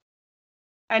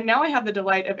And now I have the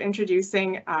delight of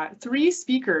introducing three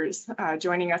speakers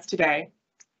joining us today.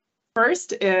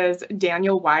 First is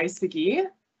Daniel Wise-Segee,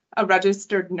 a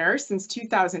registered nurse since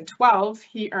 2012.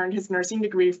 He earned his nursing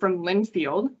degree from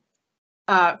Linfield.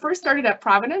 First started at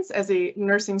Providence as a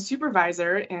nursing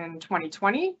supervisor in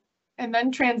 2020, and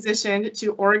then transitioned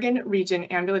to Oregon Region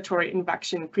Ambulatory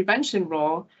Infection Prevention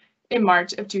role in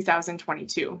March of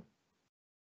 2022.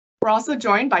 We're also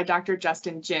joined by Dr.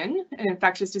 Justin Jin, an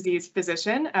infectious disease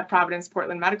physician at Providence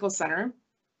Portland Medical Center.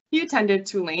 He attended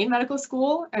Tulane Medical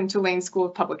School and Tulane School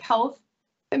of Public Health,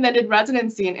 and then did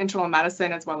residency in internal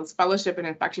medicine as well as fellowship in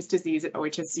infectious disease at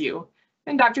OHSU.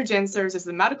 And Dr. Jin serves as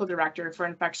the medical director for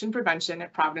infection prevention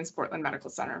at Providence Portland Medical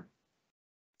Center.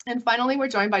 And finally, we're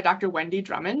joined by Dr. Wendy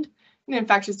Drummond, an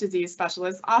infectious disease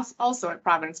specialist also at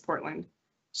Providence Portland.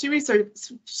 She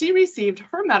received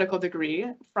her medical degree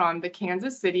from the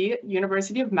Kansas City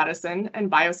University of Medicine and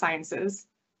Biosciences.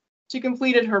 She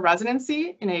completed her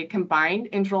residency in a combined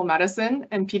internal medicine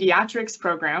and pediatrics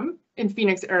program in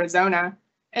Phoenix, Arizona,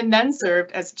 and then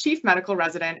served as chief medical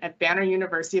resident at Banner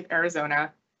University of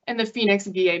Arizona and the Phoenix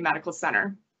VA Medical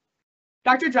Center.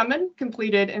 Dr. Drummond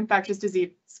completed infectious disease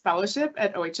fellowship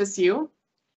at OHSU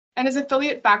and his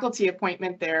affiliate faculty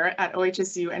appointment there at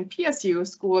OHSU and PSU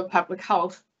School of Public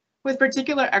Health, with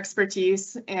particular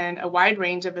expertise in a wide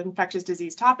range of infectious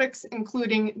disease topics,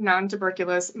 including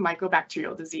non-tuberculous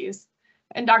mycobacterial disease.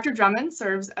 And Dr. Drummond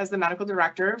serves as the medical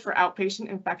director for outpatient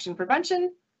infection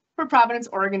prevention for Providence,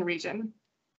 Oregon region.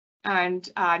 And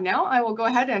now I will go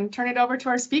ahead and turn it over to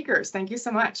our speakers. Thank you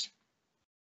so much.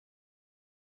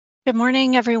 Good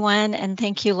morning, everyone, and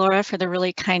thank you, Laura, for the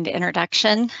really kind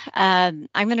introduction. I'm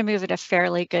going to move at a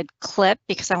fairly good clip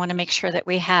because I want to make sure that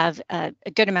we have a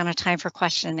good amount of time for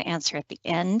question and answer at the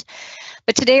end.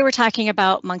 But today we're talking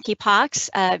about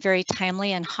monkeypox, a very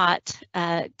timely and hot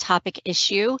topic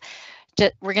issue.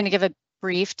 We're going to give a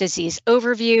brief disease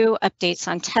overview, updates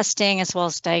on testing, as well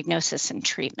as diagnosis and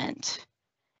treatment.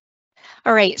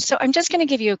 All right, so I'm just going to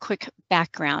give you a quick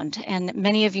background, and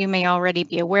many of you may already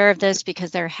be aware of this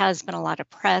because there has been a lot of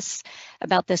press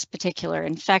about this particular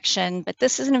infection, but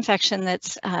this is an infection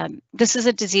this is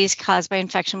a disease caused by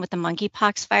infection with the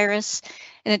monkeypox virus,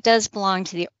 and it does belong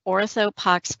to the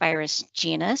orthopoxvirus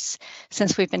genus.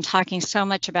 Since we've been talking so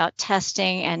much about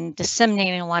testing and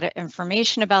disseminating a lot of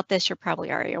information about this, you're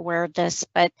probably already aware of this,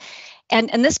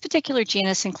 and this particular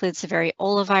genus includes the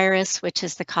variola-virus, which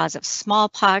is the cause of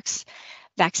smallpox,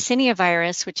 vaccinia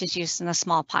virus, which is used in the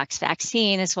smallpox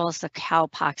vaccine, as well as the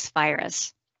cowpox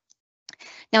virus.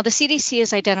 Now, the CDC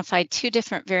has identified two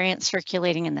different variants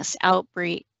circulating in this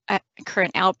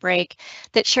current outbreak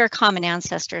that share common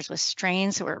ancestors with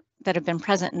strains that have been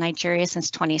present in Nigeria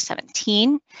since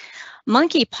 2017.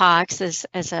 Monkeypox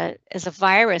as a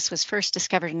virus was first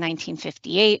discovered in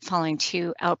 1958 following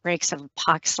two outbreaks of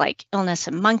pox-like illness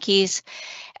in monkeys.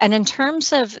 And in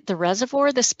terms of the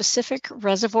reservoir, the specific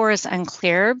reservoir is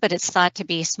unclear, but it's thought to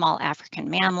be small African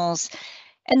mammals.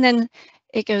 And then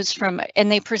it goes from,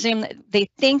 and they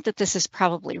think that this is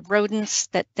probably rodents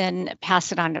that then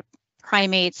pass it on to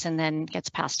primates and then gets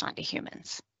passed on to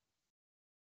humans.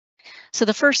 So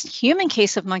the first human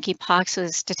case of monkeypox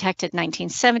was detected in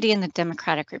 1970 in the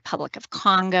Democratic Republic of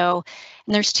Congo.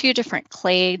 And there's two different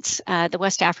clades. The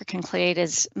West African clade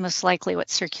is most likely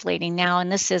what's circulating now,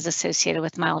 and this is associated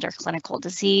with milder clinical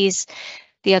disease.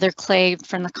 The other clade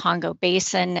from the Congo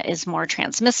Basin is more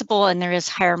transmissible, and there is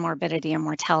higher morbidity and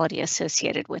mortality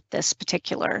associated with this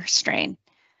particular strain.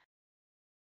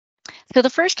 So the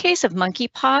first case of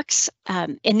monkeypox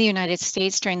in the United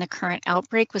States during the current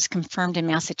outbreak was confirmed in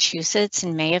Massachusetts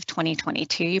in May of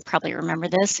 2022. You probably remember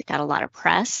this. It got a lot of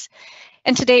press.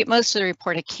 And to date, most of the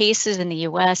reported cases in the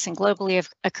US and globally have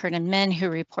occurred in men who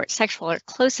report sexual or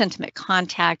close intimate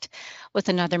contact with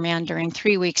another man during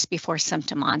 3 weeks before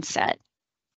symptom onset.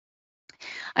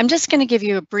 I'm just going to give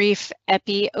you a brief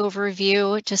epi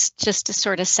overview just to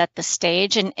sort of set the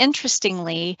stage. And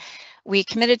interestingly, we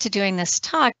committed to doing this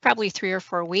talk probably 3 or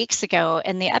 4 weeks ago,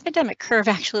 and the epidemic curve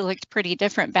actually looked pretty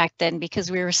different back then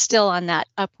because we were still on that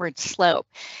upward slope.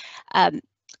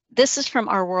 This is from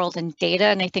Our World in Data,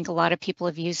 and I think a lot of people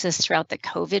have used this throughout the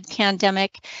COVID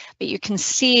pandemic, but you can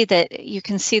see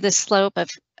the slope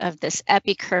of this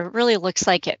epi curve really looks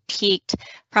like it peaked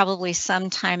probably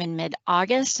sometime in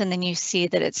mid-August, and then you see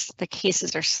that the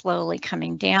cases are slowly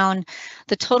coming down.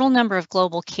 The total number of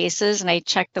global cases, and I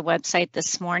checked the website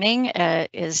this morning,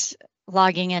 is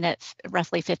logging in at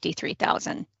roughly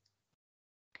 53,000.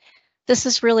 This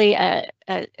is really an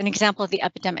example of the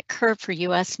epidemic curve for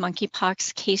US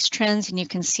monkeypox case trends, and you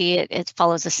can see it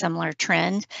follows a similar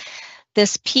trend.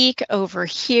 This peak over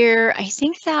here, I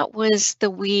think that was the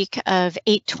week of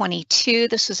 8/22.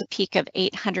 This was a peak of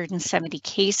 870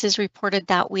 cases reported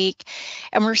that week.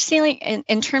 And we're seeing,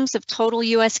 in terms of total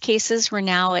US cases, we're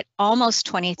now at almost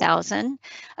 20,000,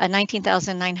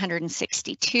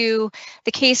 19,962.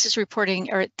 The cases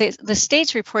reporting, or the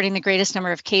states reporting the greatest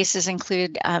number of cases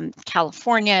include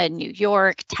California, New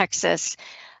York, Texas,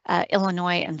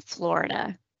 Illinois, and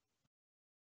Florida.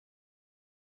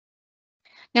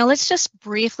 Now let's just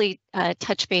briefly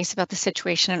touch base about the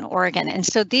situation in Oregon. And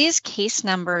so these case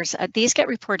numbers, these get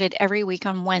reported every week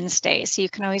on Wednesday. So you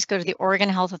can always go to the Oregon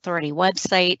Health Authority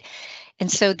website.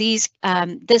 And so these,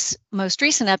 this most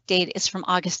recent update is from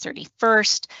August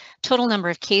 31st. Total number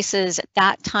of cases at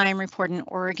that time reported in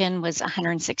Oregon was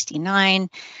 169,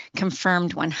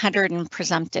 confirmed 100, and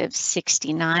presumptive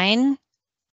 69.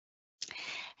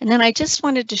 And then I just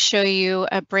wanted to show you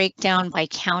a breakdown by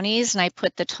counties, and I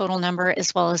put the total number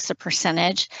as well as the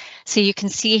percentage. So you can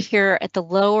see here at the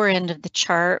lower end of the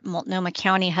chart, Multnomah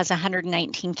County has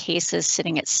 119 cases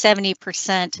sitting at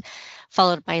 70%,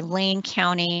 followed by Lane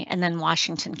County and then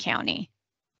Washington County.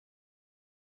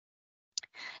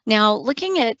 Now,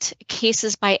 looking at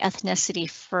cases by ethnicity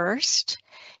first,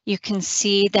 you can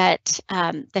see that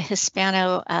the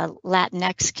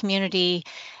Hispano-Latinx community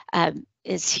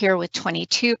is here with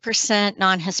 22%,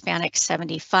 non-Hispanic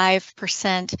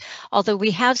 75%, although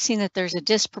we have seen that there's a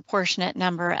disproportionate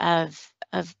number of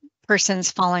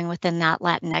persons falling within that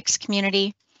Latinx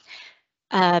community.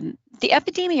 The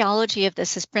epidemiology of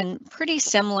this has been pretty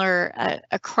similar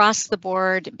across the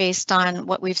board based on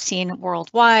what we've seen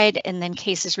worldwide, and then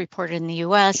cases reported in the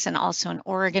US and also in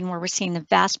Oregon, where we're seeing the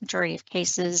vast majority of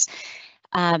cases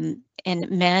in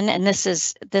men, and this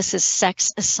is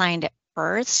sex assigned at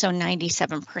birth, so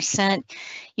 97%.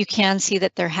 You can see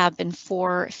that there have been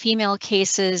 4 female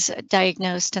cases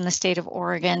diagnosed in the state of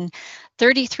Oregon,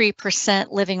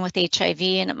 33% living with HIV.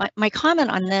 And my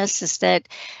comment on this is that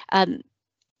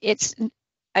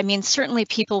certainly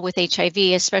people with HIV,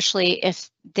 especially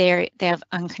if they have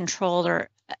uncontrolled or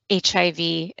HIV,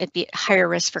 it'd be at higher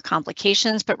risk for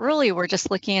complications, but really we're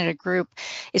just looking at a group,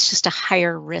 it's just a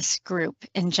higher risk group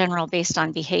in general based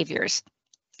on behaviors.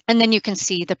 And then you can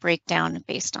see the breakdown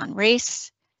based on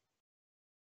race.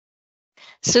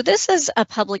 So this is a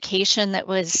publication that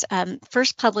was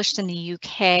first published in the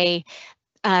UK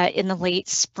in the late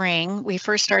spring. We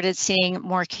first started seeing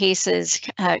more cases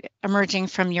emerging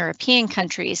from European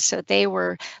countries. So they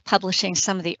were publishing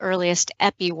some of the earliest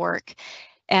epi work.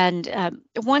 And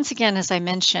once again, as I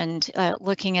mentioned,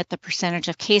 looking at the percentage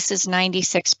of cases,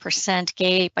 96%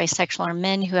 gay, bisexual, or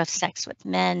men who have sex with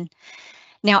men.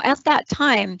 Now, at that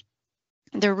time,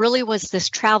 there really was this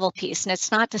travel piece, and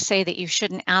it's not to say that you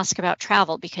shouldn't ask about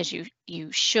travel, because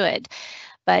you should,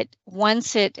 but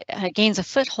once it gains a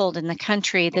foothold in the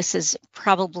country, this is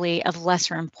probably of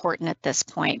lesser importance at this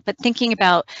point. But thinking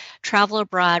about travel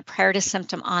abroad prior to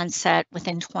symptom onset,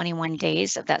 within 21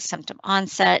 days of that symptom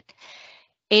onset,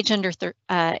 age under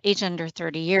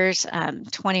 30 years,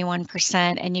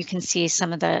 21%, and you can see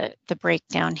some of the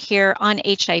breakdown here. On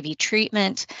HIV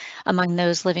treatment, among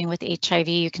those living with HIV,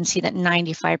 you can see that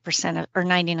 95% or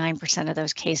 99% of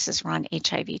those cases were on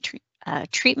HIV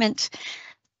treatment,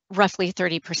 roughly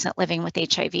 30% living with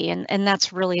HIV, and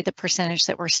that's really the percentage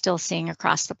that we're still seeing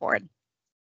across the board.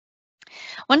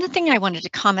 One thing I wanted to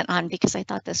comment on, because I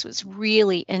thought this was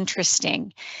really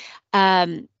interesting,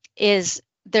 is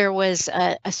there was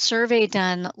a survey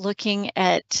done looking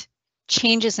at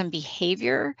changes in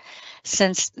behavior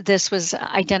since this was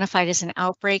identified as an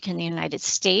outbreak in the United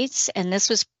States. And this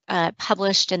was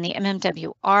published in the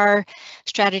MMWR,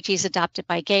 Strategies Adopted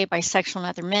by Gay, Bisexual, and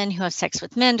Other Men Who Have Sex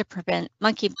with Men to Prevent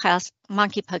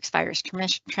Monkeypox Virus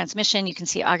Transmission. You can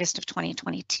see August of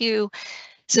 2022.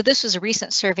 So this was a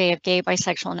recent survey of gay,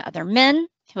 bisexual, and other men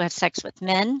who have sex with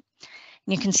men.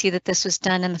 And you can see that this was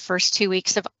done in the first 2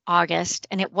 weeks of August,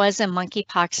 and it was a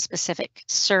monkeypox specific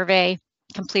survey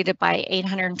completed by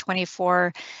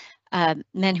 824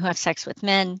 men who have sex with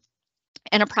men.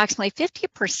 And approximately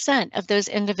 50% of those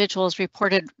individuals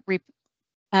reported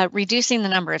reducing the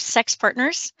number of sex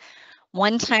partners,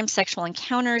 one-time sexual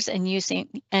encounters, and use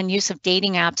of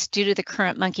dating apps due to the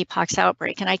current monkeypox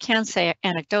outbreak. And I can say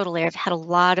anecdotally, I've had a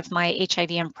lot of my HIV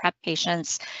and PrEP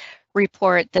patients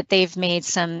report that they've made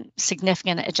some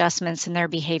significant adjustments in their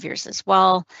behaviors as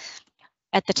well.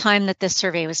 At the time that this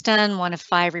survey was done, 1 of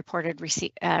 5 reported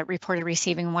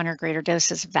receiving 1 or greater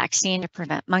doses of vaccine to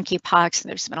prevent monkeypox.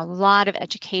 There's been a lot of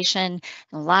education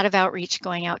and a lot of outreach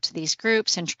going out to these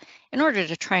groups in order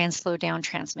to try and slow down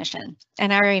transmission.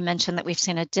 And I already mentioned that we've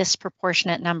seen a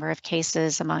disproportionate number of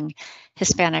cases among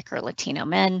Hispanic or Latino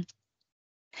men.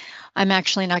 I'm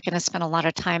actually not going to spend a lot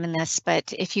of time in this,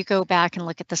 but if you go back and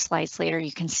look at the slides later,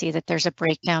 you can see that there's a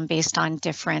breakdown based on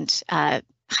different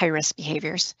high-risk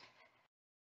behaviors.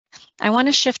 I want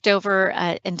to shift over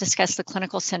and discuss the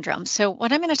clinical syndrome. So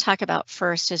what I'm going to talk about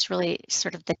first is really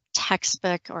sort of the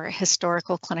textbook or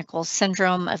historical clinical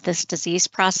syndrome of this disease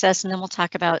process, and then we'll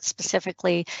talk about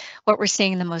specifically what we're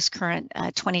seeing in the most current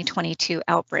 2022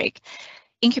 outbreak.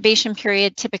 Incubation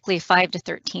period, typically 5 to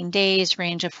 13 days,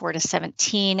 range of 4 to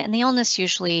 17, and the illness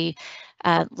usually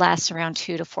lasts around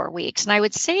 2 to 4 weeks. And I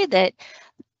would say that,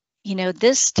 you know,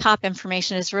 this top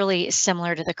information is really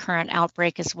similar to the current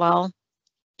outbreak as well.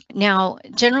 Now,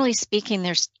 generally speaking,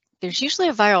 there's usually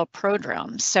a viral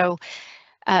prodrome. So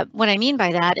what I mean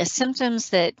by that is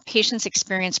symptoms that patients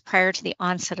experience prior to the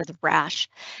onset of the rash.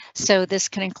 So this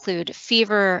can include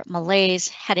fever, malaise,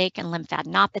 headache, and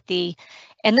lymphadenopathy.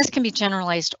 And this can be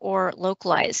generalized or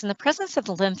localized. And the presence of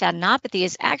the lymphadenopathy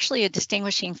is actually a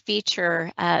distinguishing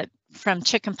feature from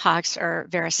chickenpox or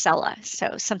varicella.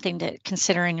 So something to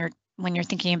consider when you're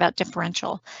thinking about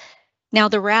differential. Now,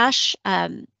 the rash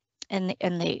and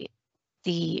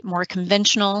the more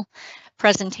conventional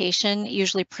presentation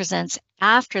usually presents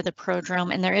after the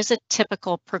prodrome, and there is a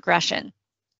typical progression.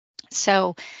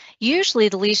 So usually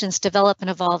the lesions develop and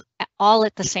evolve all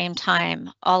at the same time,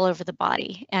 all over the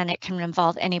body, and it can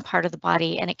involve any part of the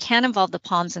body, and it can involve the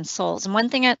palms and soles. And one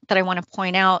thing that I want to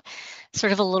point out,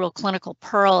 sort of a little clinical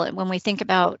pearl, when we think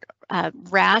about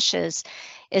rashes,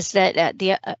 is that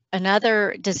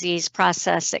another disease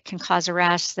process that can cause a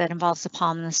rash that involves the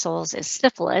palm and the soles is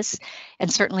syphilis.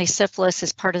 And certainly syphilis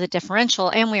is part of the differential.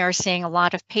 And we are seeing a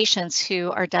lot of patients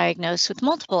who are diagnosed with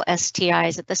multiple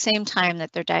STIs at the same time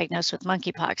that they're diagnosed with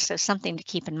monkeypox. So something to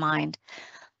keep in mind.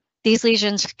 These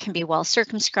lesions can be well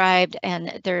circumscribed,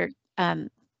 and they're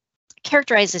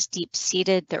characterized as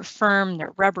deep-seated. They're firm,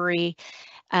 they're rubbery,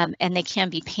 and they can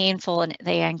be painful, and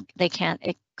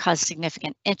it cause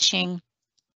significant itching.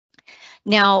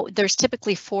 Now, there's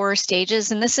typically 4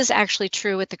 stages, and this is actually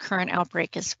true with the current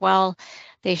outbreak as well.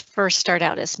 They first start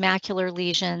out as macular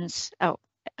lesions. Oh,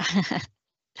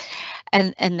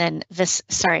 and then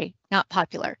not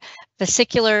popular,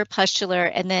 vesicular, pustular,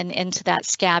 and then into that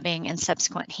scabbing and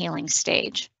subsequent healing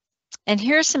stage. And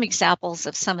here are some examples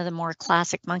of some of the more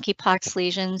classic monkeypox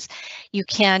lesions. You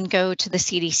can go to the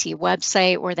CDC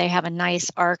website where they have a nice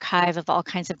archive of all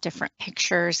kinds of different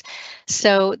pictures.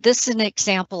 So this is an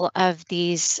example of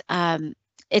these.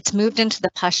 It's moved into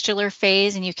the pustular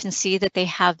phase, and you can see that they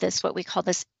have this, what we call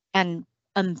this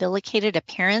umbilicated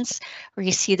appearance, where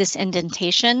you see this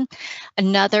indentation.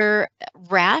 Another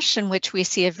rash in which we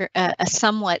see a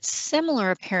somewhat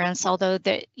similar appearance, although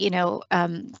there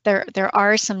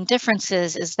are some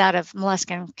differences, is that of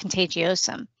molluscum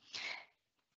contagiosum.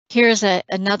 Here's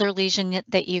another lesion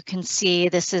that you can see.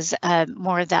 This is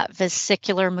more of that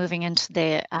vesicular moving into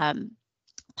the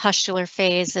pustular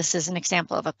phase. This is an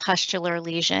example of a pustular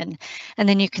lesion. And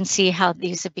then you can see how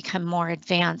these have become more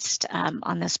advanced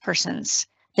on this person's,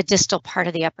 the distal part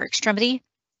of the upper extremity.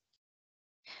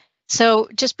 So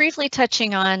just briefly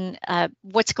touching on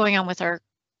what's going on with our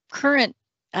current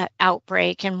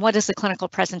outbreak and what does the clinical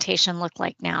presentation look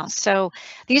like now. So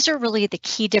these are really the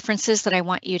key differences that I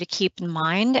want you to keep in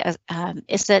mind,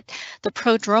 is that the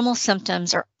prodromal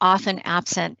symptoms are often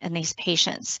absent in these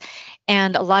patients.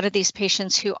 And a lot of these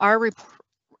patients who are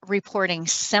reporting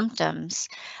symptoms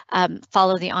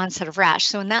follow the onset of rash.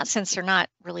 So in that sense, they're not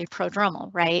really prodromal,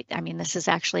 right? I mean, this is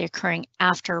actually occurring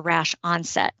after rash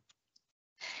onset.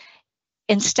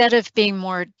 Instead of being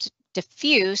more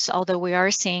diffuse, although we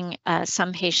are seeing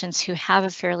some patients who have a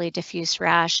fairly diffuse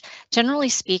rash, generally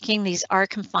speaking, these are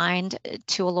confined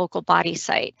to a local body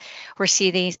site. We're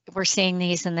seeing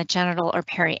these in the genital or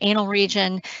perianal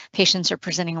region. Patients are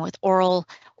presenting with oral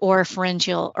or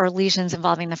pharyngeal or lesions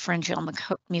involving the pharyngeal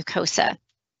mucosa.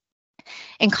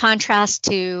 In contrast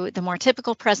to the more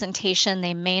typical presentation,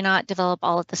 they may not develop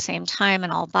all at the same time in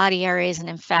all body areas. And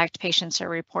in fact, patients are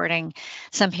reporting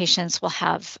some patients will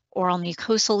have oral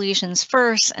mucosal lesions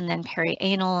first, and then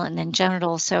perianal, and then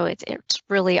genital. So it's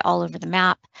really all over the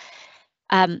map.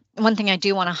 One thing I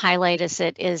do want to highlight is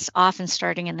it is often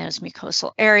starting in those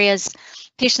mucosal areas.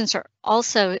 Patients are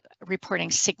also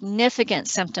reporting significant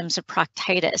symptoms of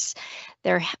proctitis.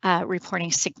 They're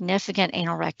reporting significant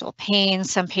anal rectal pain.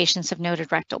 Some patients have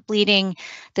noted rectal bleeding.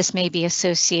 This may be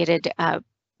associated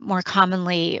more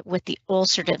commonly with the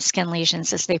ulcerative skin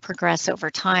lesions as they progress over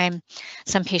time.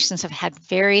 Some patients have had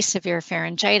very severe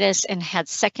pharyngitis and had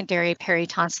secondary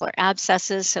peritonsillar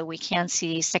abscesses, so we can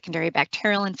see secondary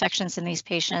bacterial infections in these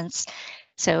patients.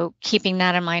 So keeping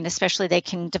that in mind, especially they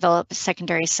can develop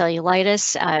secondary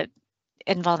cellulitis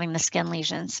involving the skin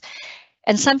lesions.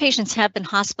 And some patients have been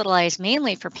hospitalized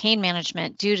mainly for pain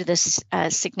management due to this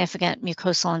significant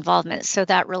mucosal involvement. So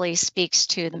that really speaks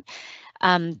to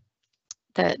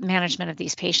the management of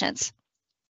these patients.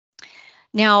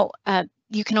 Now,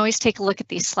 you can always take a look at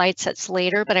these slide sets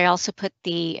later, but I also put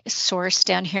the source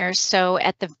down here. So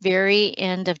at the very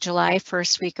end of July,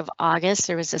 first week of August,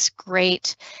 there was this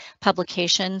great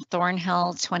publication,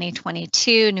 Thornhill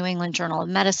 2022, New England Journal of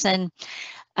Medicine.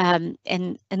 And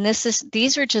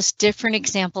these are just different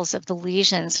examples of the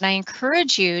lesions. And I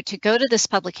encourage you to go to this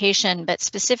publication, but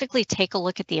specifically take a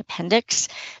look at the appendix,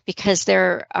 because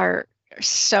there are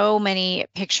so many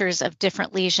pictures of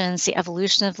different lesions, the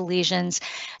evolution of the lesions.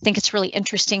 I think it's really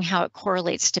interesting how it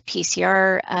correlates to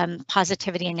PCR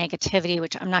positivity and negativity,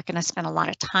 which I'm not going to spend a lot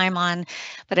of time on,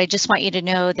 but I just want you to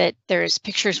know that there's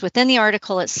pictures within the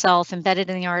article itself, embedded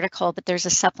in the article, but there's a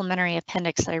supplementary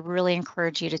appendix that I really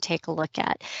encourage you to take a look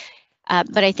at.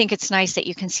 But I think it's nice that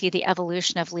you can see the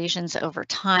evolution of lesions over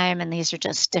time, and these are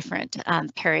just different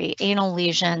perianal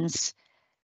lesions.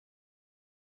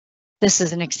 This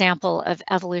is an example of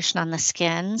evolution on the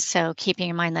skin. So keeping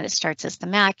in mind that it starts as the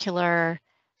macular,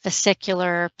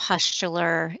 vesicular,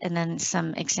 pustular, and then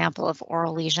some example of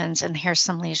oral lesions. And here's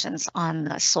some lesions on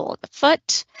the sole of the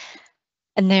foot.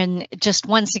 And then just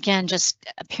once again, just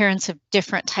appearance of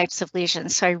different types of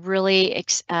lesions. So I really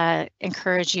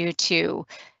encourage you to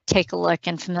take a look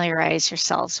and familiarize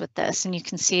yourselves with this. And you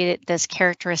can see this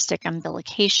characteristic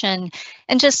umbilication,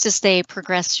 and just as they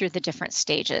progress through the different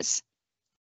stages.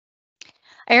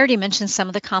 I already mentioned some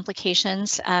of the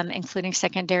complications, including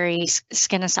secondary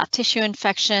skin and soft tissue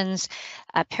infections,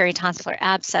 peritonsillar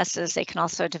abscesses. They can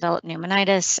also develop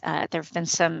pneumonitis. There have been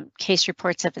some case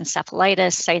reports of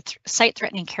encephalitis,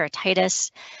 site-threatening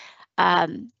keratitis.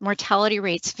 Mortality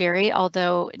rates vary,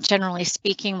 although generally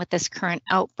speaking, with this current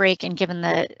outbreak and given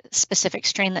the specific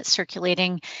strain that's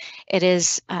circulating, it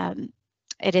is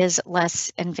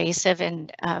less invasive,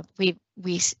 and we've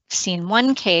seen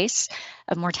one case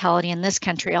of mortality in this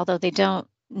country, although they don't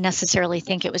necessarily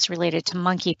think it was related to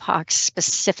monkeypox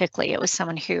specifically. It was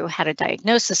someone who had a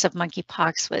diagnosis of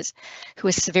monkeypox, who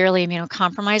was severely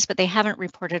immunocompromised, but they haven't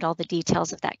reported all the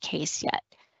details of that case yet.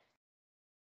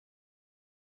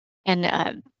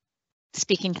 And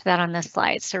speaking to that on this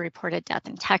slide, so reported death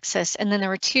in Texas. And then there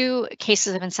were 2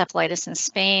 cases of encephalitis in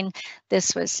Spain.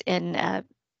 This was in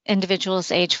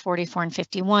individuals age 44 and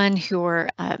 51 who were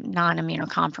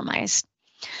non-immunocompromised.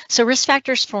 So risk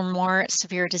factors for more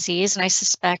severe disease, and I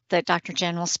suspect that Dr.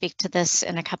 Jen will speak to this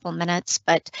in a couple of minutes,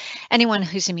 but anyone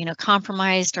who's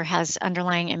immunocompromised or has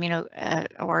underlying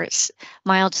or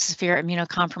mild to severe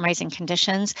immunocompromising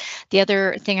conditions. The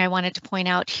other thing I wanted to point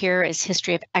out here is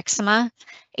history of eczema,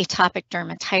 atopic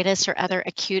dermatitis, or other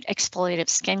acute exfoliative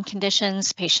skin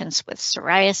conditions, patients with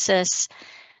psoriasis,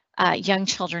 young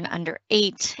children under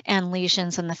 8, and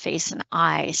lesions in the face and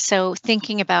eye. So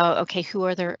thinking about, okay, who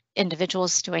are the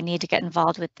individuals do I need to get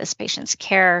involved with this patient's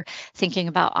care? Thinking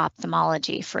about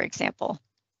ophthalmology, for example.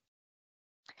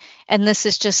 And this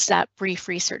is just that brief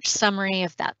research summary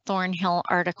of that Thornhill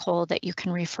article that you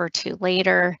can refer to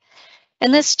later.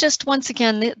 And this just, once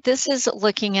again, this is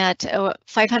looking at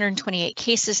 528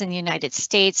 cases in the United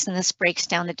States, and this breaks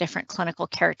down the different clinical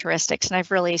characteristics. And I've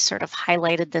really sort of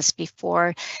highlighted this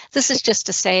before. This is just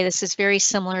to say this is very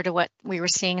similar to what we were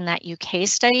seeing in that UK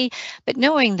study, but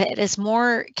knowing that as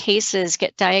more cases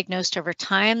get diagnosed over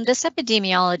time, this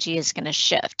epidemiology is going to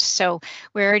shift. So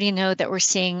we already know that we're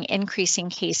seeing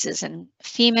increasing cases in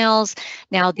females.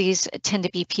 Now these tend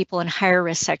to be people in higher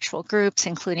risk sexual groups,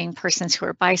 including persons who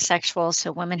are bisexual, so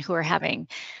women who are having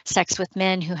sex with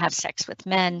men who have sex with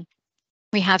men.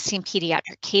 We have seen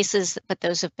pediatric cases, but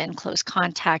those have been close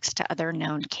contacts to other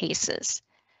known cases.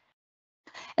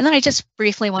 And then I just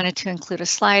briefly wanted to include a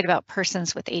slide about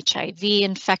persons with HIV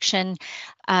infection.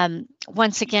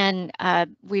 Once again,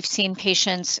 we've seen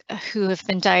patients who have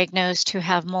been diagnosed who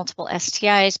have multiple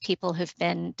STIs, people who've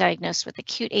been diagnosed with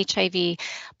acute HIV,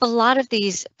 but a lot of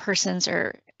these persons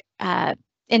are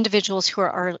individuals who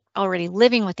are already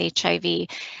living with HIV.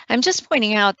 I'm just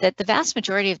pointing out that the vast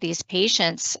majority of these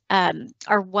patients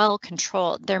are well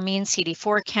controlled. Their mean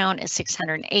CD4 count is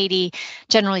 680.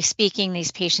 Generally speaking,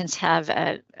 these patients have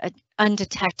a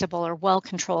undetectable or well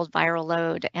controlled viral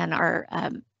load and are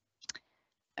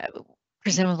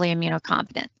presumably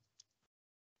immunocompetent.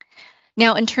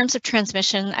 Now, in terms of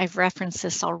transmission, I've referenced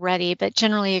this already, but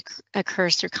generally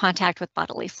occurs through contact with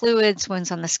bodily fluids,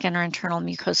 wounds on the skin or internal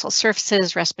mucosal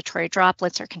surfaces, respiratory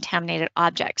droplets, or contaminated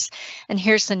objects. And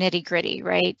here's the nitty-gritty,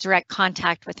 right? Direct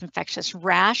contact with infectious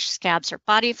rash, scabs, or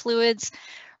body fluids,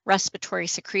 respiratory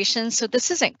secretions. So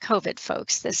this isn't COVID,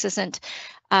 folks. This isn't,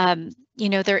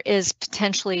 there is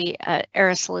potentially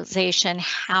aerosolization.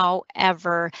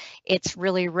 However, it's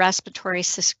really respiratory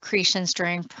secretions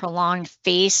during prolonged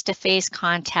face-to-face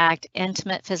contact,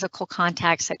 intimate physical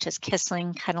contact, such as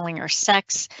kissing, cuddling, or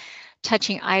sex,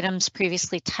 touching items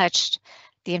previously touched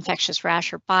the infectious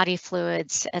rash or body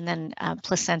fluids, and then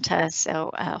placenta,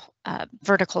 so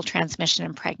vertical transmission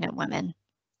in pregnant women.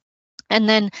 And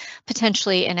then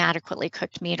potentially inadequately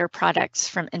cooked meat or products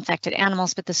from infected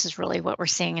animals, but this is really what we're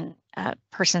seeing in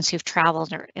persons who've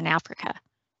traveled or in Africa.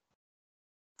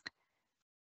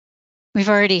 We've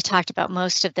already talked about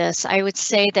most of this. I would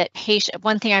say that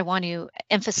one thing I want to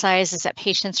emphasize is that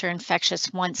patients are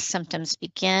infectious once symptoms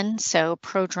begin, so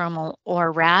prodromal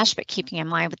or rash, but keeping in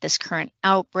mind with this current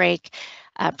outbreak,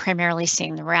 primarily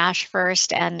seeing the rash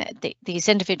first, and these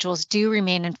individuals do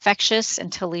remain infectious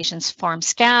until lesions form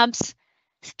scabs.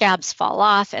 Scabs fall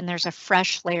off, and there's a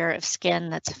fresh layer of skin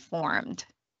that's formed.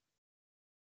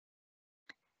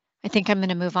 I think I'm going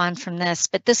to move on from this,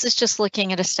 but this is just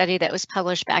looking at a study that was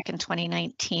published back in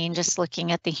 2019, just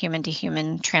looking at the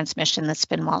human-to-human transmission that's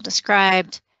been well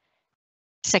described.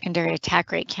 Secondary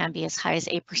attack rate can be as high as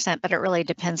 8%, but it really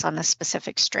depends on the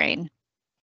specific strain.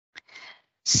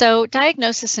 So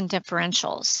diagnosis and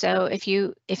differentials. So if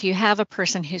you have a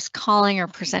person who's calling or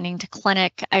presenting to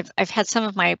clinic, I've had some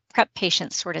of my PrEP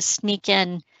patients sort of sneak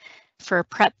in for a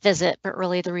PrEP visit, but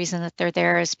really the reason that they're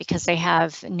there is because they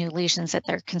have new lesions that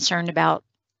they're concerned about.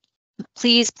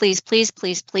 Please, please, please,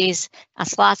 please, please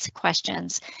ask lots of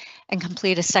questions and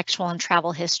complete a sexual and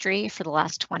travel history for the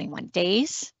last 21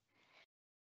 days.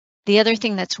 The other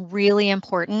thing that's really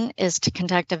important is to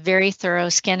conduct a very thorough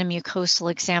skin and mucosal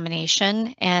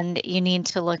examination, and you need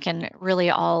to look in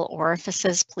really all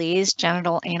orifices, please,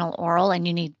 genital, anal, oral, and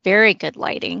you need very good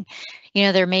lighting.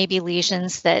 There may be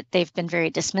lesions that they've been very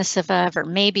dismissive of, or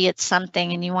maybe it's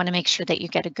something and you want to make sure that you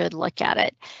get a good look at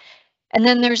it. And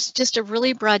then there's just a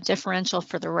really broad differential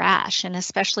for the rash, and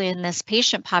especially in this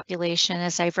patient population,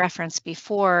 as I've referenced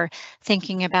before,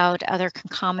 thinking about other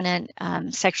concomitant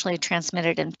sexually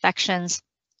transmitted infections,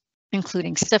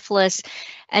 including syphilis,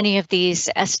 any of these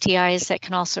STIs that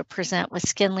can also present with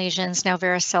skin lesions. Now,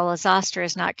 varicella zoster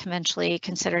is not conventionally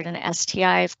considered an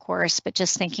STI, of course, but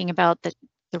just thinking about the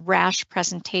rash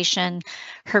presentation,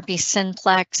 herpes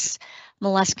simplex,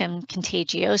 molluscum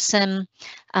contagiosum,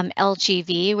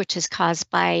 LGV, which is caused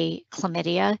by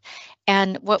chlamydia.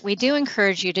 And what we do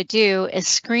encourage you to do is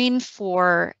screen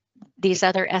for these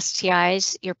other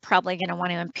STIs. You're probably going to want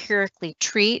to empirically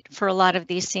treat for a lot of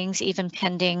these things, even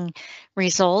pending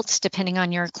results, depending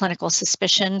on your clinical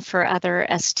suspicion for other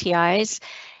STIs.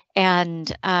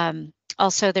 And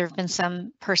also, there have been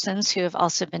some persons who have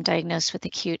also been diagnosed with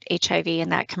acute HIV,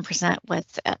 and that can present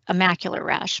with a macular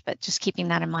rash, but just keeping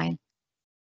that in mind.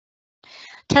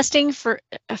 Testing for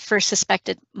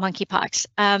suspected monkeypox.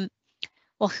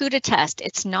 Well, who to test?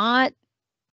 It's not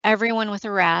everyone with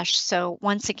a rash. So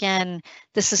once again,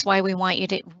 this is why we want you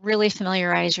to really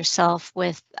familiarize yourself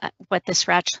with what this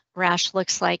rash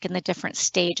looks like in the different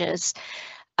stages.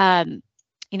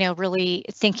 Really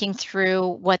thinking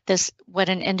through what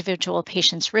an individual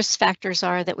patient's risk factors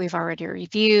are that we've already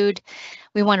reviewed.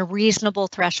 We want a reasonable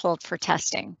threshold for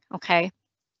testing, okay?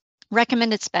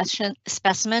 Recommended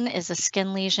specimen is a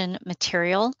skin lesion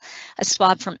material. A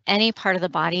swab from any part of the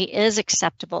body is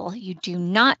acceptable. You do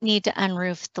not need to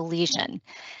unroof the lesion.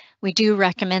 We do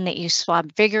recommend that you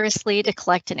swab vigorously to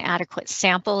collect an adequate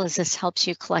sample, as this helps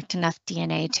you collect enough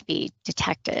DNA to be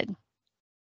detected.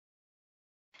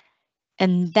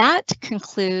 And that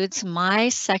concludes my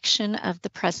section of the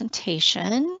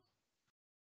presentation.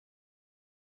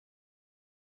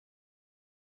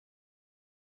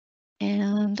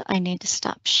 And I need to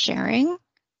stop sharing.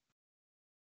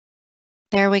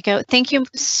 There we go. Thank you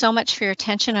so much for your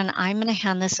attention, and I'm going to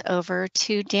hand this over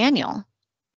to Daniel.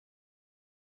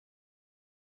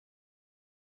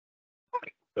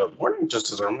 Good morning.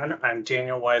 Just as a reminder, I'm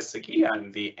Daniel Wise-Segee.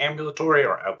 I'm the ambulatory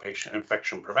or outpatient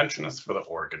infection preventionist for the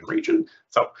Oregon region.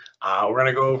 So we're going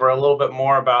to go over a little bit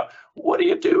more about what do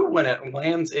you do when it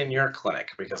lands in your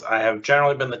clinic, because I have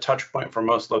generally been the touch point for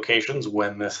most locations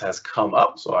when this has come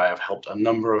up. So I have helped a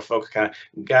number of folks kind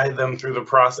of guide them through the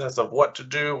process of what to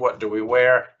do, what do we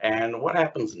wear, and what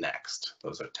happens next.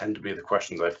 Those tend to be the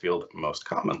questions I field most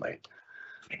commonly.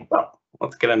 Well,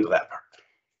 let's get into that part.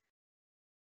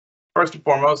 first and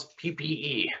foremost,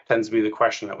 PPE tends to be the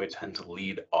question that we tend to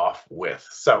lead off with.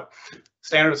 So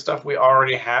standard stuff we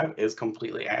already have is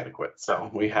completely adequate.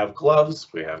 So we have gloves,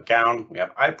 we have gown, we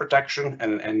have eye protection,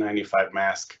 and an N95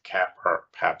 mask, cap, or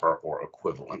PAPR, or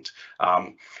equivalent.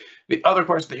 The other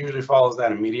question that usually follows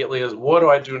that immediately is, what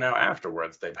do I do now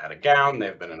afterwards? They've had a gown,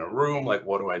 they've been in a room, like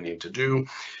what do I need to do?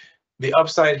 The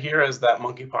upside here is that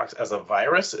monkeypox as a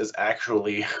virus is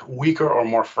actually weaker or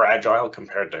more fragile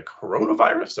compared to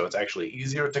coronavirus. So it's actually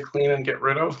easier to clean and get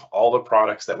rid of. All the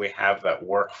products that we have that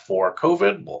work for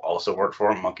COVID will also work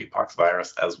for monkeypox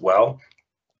virus as well.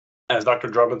 As Dr.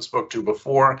 Drummond spoke to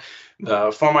before, the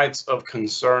fomites of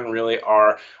concern really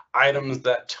are items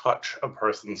that touch a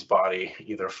person's body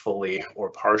either fully or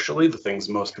partially. The things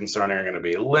most concerning are going to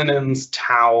be linens,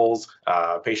 towels,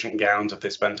 patient gowns if they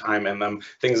spend time in them,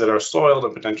 things that are soiled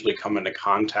and potentially come into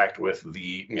contact with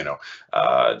the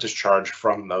discharge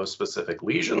from those specific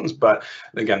lesions. But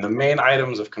again, the main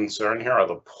items of concern here are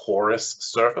the porous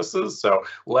surfaces. So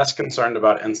less concerned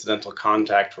about incidental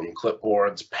contact from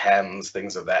clipboards, pens,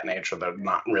 things of that nature. They're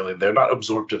not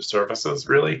absorptive surfaces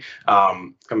really,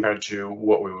 compared to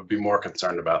what we would be more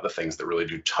concerned about, the things that really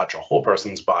do touch a whole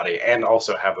person's body and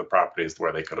also have the properties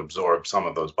where they could absorb some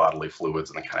of those bodily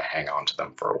fluids and then kind of hang on to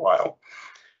them for a while.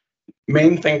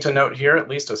 Main thing to note here, at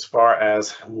least as far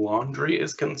as laundry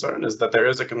is concerned, is that there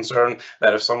is a concern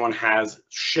that if someone has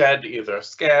shed either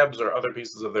scabs or other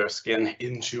pieces of their skin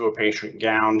into a patient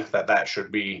gown, that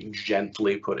should be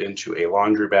gently put into a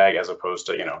laundry bag as opposed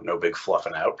to, no big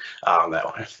fluffing out.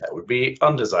 That would be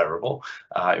undesirable.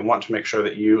 You want to make sure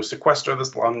that you sequester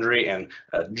this laundry in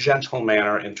a gentle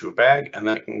manner into a bag, and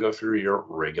then it can go through your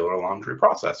regular laundry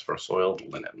process for soiled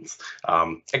linens.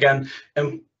 Again,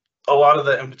 a lot of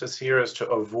the impetus here is to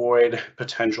avoid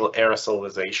potential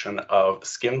aerosolization of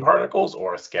skin particles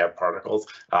or scab particles,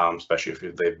 especially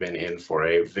if they've been in for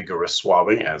a vigorous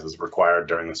swabbing, as is required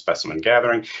during the specimen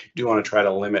gathering. You do want to try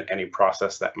to limit any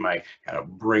process that might kind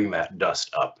of bring that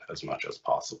dust up as much as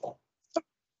possible.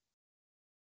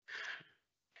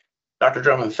 Dr.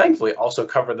 Drummond thankfully also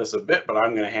covered this a bit, but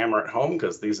I'm going to hammer it home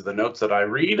because these are the notes that I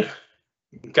read.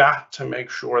 Got to make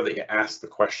sure that you ask the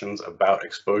questions about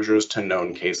exposures to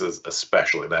known cases,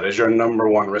 especially. That is your number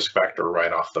one risk factor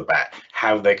right off the bat.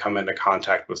 Have they come into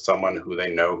contact with someone who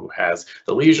they know who has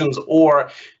the lesions, or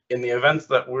in the events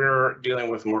that we're dealing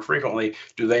with more frequently,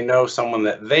 do they know someone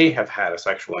that they have had a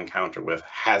sexual encounter with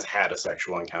has had a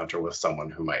sexual encounter with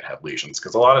someone who might have lesions?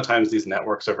 Because a lot of times these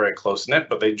networks are very close-knit,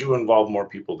 but they do involve more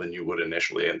people than you would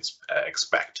initially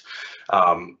expect.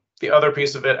 The other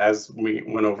piece of it, as we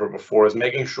went over before, is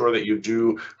making sure that you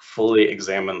do fully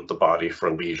examine the body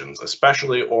for lesions,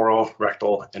 especially oral,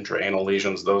 rectal, intraanal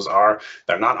lesions.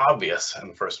 They're not obvious in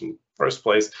the first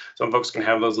place. Some folks can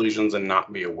have those lesions and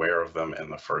not be aware of them in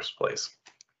the first place.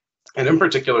 And in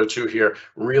particular, too, here,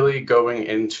 really going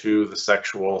into the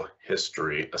sexual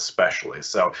history, especially.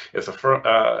 So if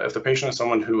the patient is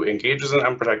someone who engages in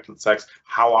unprotected sex,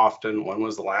 how often, when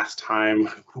was the last time,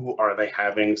 who are they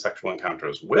having sexual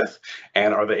encounters with,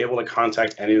 and are they able to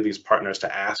contact any of these partners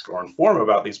to ask or inform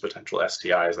about these potential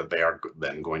STIs that they are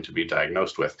then going to be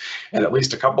diagnosed with? And at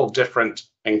least a couple of different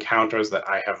encounters that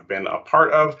I have been a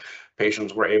part of,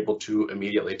 patients were able to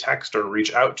immediately text or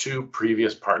reach out to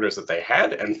previous partners that they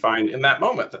had and find in that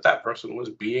moment that person was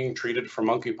being treated for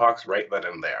monkeypox right then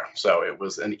and there. So it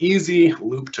was an easy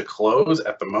loop to close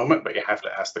at the moment, but you have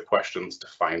to ask the questions to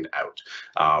find out.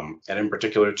 And in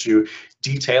particular, too,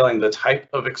 detailing the type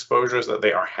of exposures that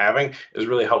they are having is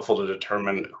really helpful to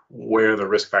determine where the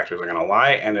risk factors are going to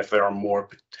lie and if there are more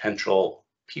potential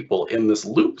people in this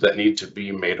loop that need to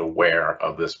be made aware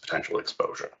of this potential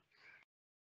exposure.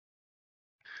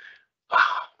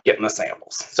 Getting the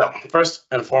samples. So first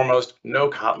and foremost, no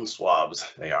cotton swabs.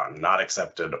 They are not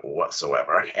accepted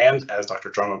whatsoever. And as Dr.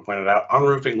 Drummond pointed out,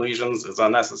 unroofing lesions is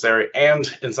unnecessary.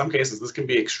 And in some cases, this can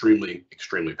be extremely,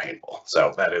 extremely painful.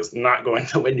 So that is not going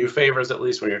to win you favors, at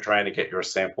least when you're trying to get your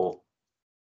sample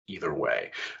either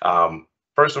way.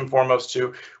 First and foremost,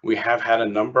 too, we have had a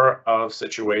number of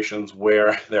situations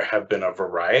where there have been a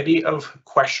variety of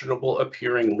questionable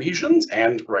appearing lesions,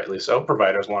 and rightly so.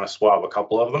 Providers want to swab a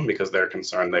couple of them because they're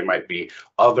concerned they might be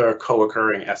other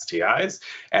co-occurring STIs.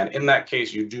 And in that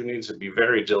case, you do need to be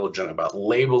very diligent about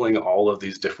labeling all of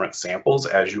these different samples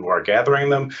as you are gathering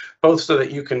them, both so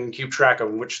that you can keep track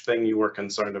of which thing you were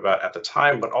concerned about at the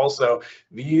time, but also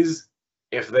these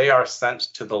If they are sent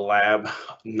to the lab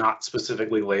not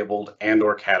specifically labeled and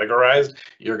or categorized,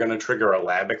 you're going to trigger a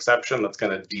lab exception that's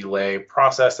going to delay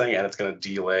processing, and it's going to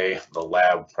delay the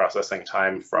lab processing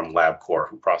time from LabCorp,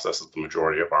 who processes the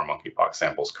majority of our monkeypox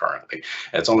samples currently.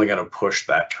 It's only going to push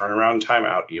that turnaround time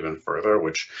out even further,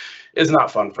 which is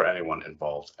not fun for anyone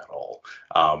involved at all.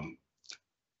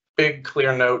 Big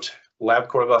clear note,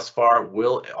 LabCorp thus far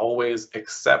will always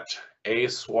accept a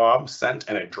swab sent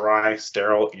in a dry,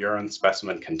 sterile urine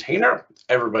specimen container.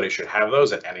 Everybody should have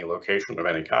those at any location of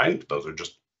any kind. Those are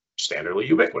just standardly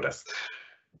ubiquitous.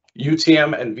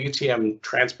 UTM and VTM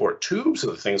transport tubes, so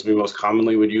the things we most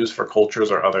commonly would use for cultures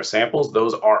or other samples,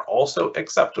 those are also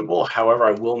acceptable. However,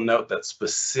 I will note that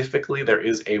specifically there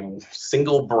is a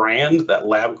single brand that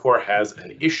LabCorp has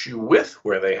an issue with,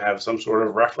 where they have some sort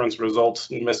of reference results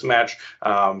mismatch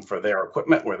for their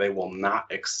equipment, where they will not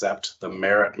accept the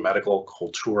Merit Medical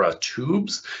Cultura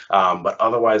tubes, but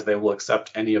otherwise they will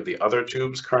accept any of the other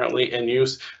tubes currently in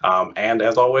use. And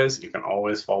as always, you can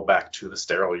always fall back to the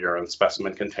sterile urine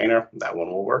specimen container. That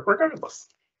one will work regardless.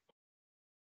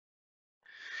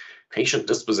 Patient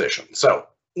disposition. So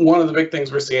one of the big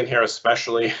things we're seeing here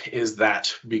especially is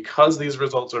that because these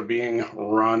results are being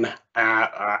run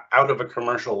out of a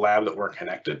commercial lab that we're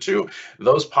connected to,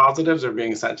 those positives are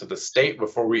being sent to the state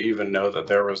before we even know that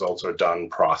their results are done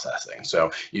processing.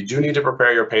 So you do need to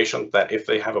prepare your patient that if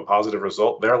they have a positive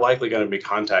result, they're likely going to be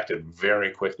contacted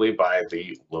very quickly by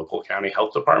the local county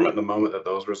health department the moment that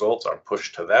those results are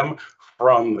pushed to them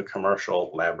from the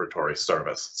commercial laboratory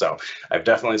service. So I've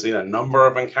definitely seen a number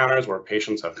of encounters where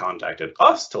patients have contacted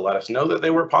us to let us know that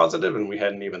they were positive, and we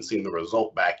hadn't even seen the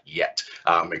result back yet,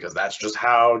 because that's just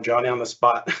how Johnny on the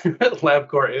spot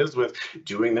LabCorp is with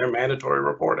doing their mandatory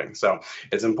reporting. So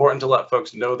it's important to let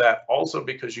folks know that, also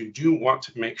because you do want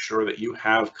to make sure that you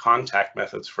have contact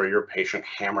methods for your patient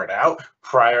hammered out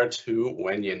prior to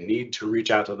when you need to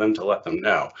reach out to them to let them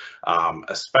know.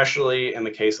 Especially in the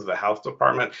case of the health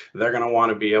department, they're going to want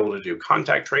to be able to do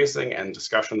contact tracing and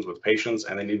discussions with patients,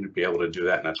 and they need to be able to do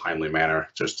that in a timely manner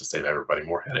just to save everybody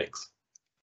more headaches.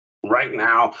 Right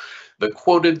now, the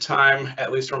quoted time,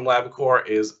 at least from LabCorp,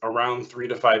 is around 3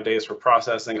 to 5 days for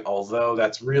processing, although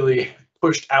that's really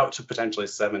pushed out to potentially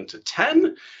 7 to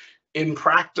 10. In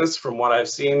practice, from what I've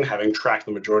seen, having tracked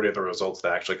the majority of the results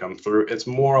that actually come through, it's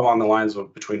more along the lines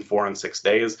of between 4 and 6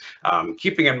 days.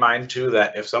 Keeping in mind, too,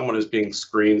 that if someone is being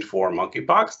screened for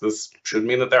monkeypox, this should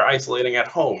mean that they're isolating at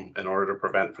home in order to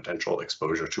prevent potential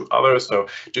exposure to others. So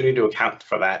do need to account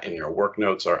for that in your work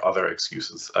notes or other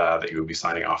excuses that you would be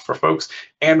signing off for folks.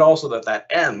 And also that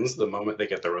ends the moment they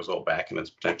get the result back and it's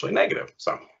potentially negative.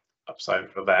 So upside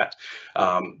for that.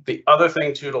 The other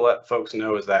thing, too, to let folks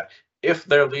know is that if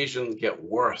their lesions get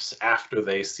worse after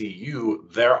they see you,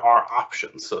 there are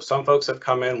options. So some folks have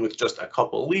come in with just a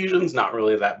couple lesions, not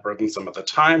really that burdensome at the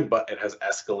time, but it has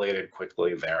escalated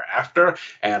quickly thereafter.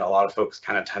 And a lot of folks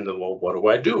kind of tend to, well, what do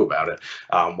I do about it?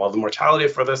 While the mortality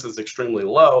for this is extremely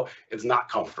low, it's not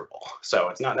comfortable. So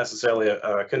it's not necessarily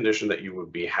a condition that you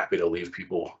would be happy to leave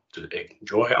people to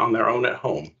enjoy on their own at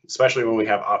home, especially when we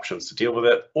have options to deal with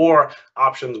it, or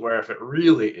options where if it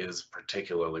really is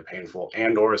particularly painful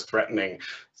and or is threatening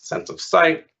sense of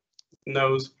sight,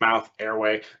 nose, mouth,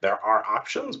 airway, there are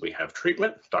options. We have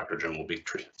treatment. Dr. Jim will be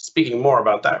speaking more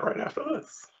about that right after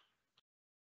this.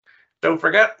 Don't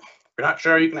forget, if you're not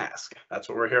sure, you can ask. That's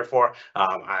what we're here for.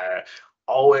 I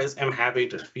always am happy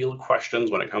to field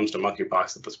questions when it comes to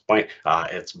monkeypox at this point.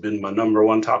 It's been my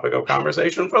 #1 topic of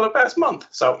conversation for the past month.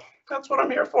 So that's what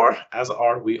I'm here for, as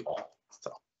are we all.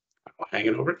 So I'll hang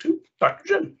it over to Dr.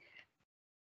 Jim.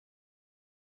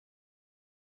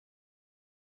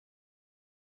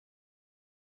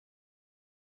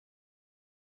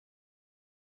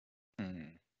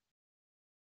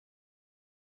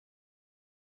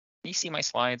 Can you see my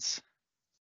slides?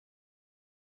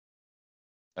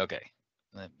 Okay,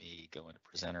 let me go into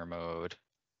presenter mode.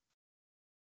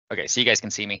 Okay, so you guys can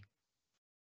see me?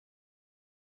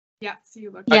 Yeah, so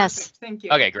you look Yes. perfect. Thank you.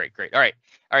 Okay, great. All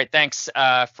right. Thanks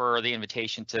for the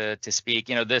invitation to speak.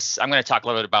 You know, I'm going to talk a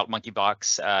little bit about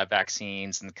monkeypox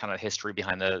vaccines and kind of history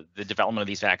behind the development of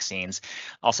these vaccines.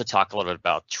 Also talk a little bit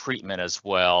about treatment as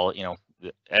well. You know,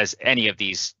 as any of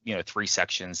these 3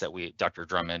 sections that Dr.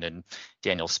 Drummond and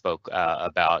Daniel spoke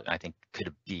about, I think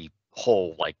could be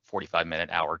whole like 45-minute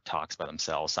hour talks by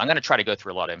themselves. So I'm going to try to go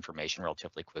through a lot of information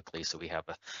relatively quickly so we have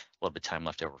a little bit of time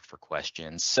left over for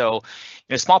questions. So,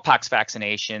 smallpox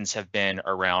vaccinations have been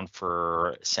around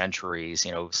for centuries.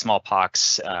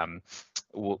 Smallpox,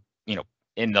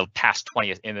 in the past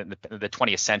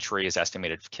 20th century is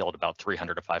estimated to have killed about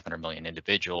 300 to 500 million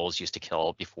individuals. Used to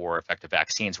kill, before effective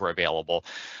vaccines were available,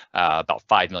 about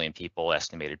 5 million people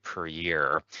estimated per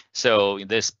year. So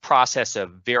this process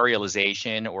of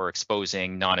varialization, or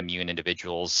exposing non-immune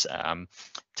individuals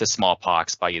to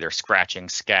smallpox by either scratching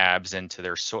scabs into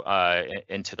their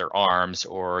arms,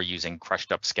 or using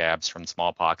crushed up scabs from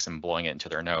smallpox and blowing it into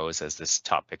their nose, as this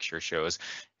top picture shows,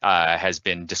 has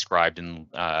been described in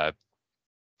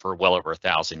for well over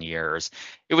 1,000 years.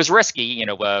 It was risky,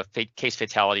 case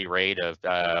fatality rate of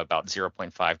about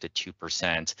 0.5 to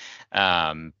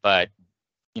 2%, but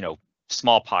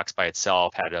smallpox by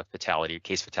itself had a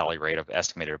case fatality rate of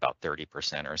estimated about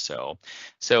 30% or so.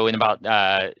 So in about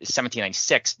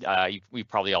 1796, we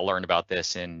probably all learned about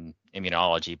this in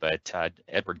immunology, but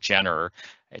Edward Jenner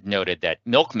had noted that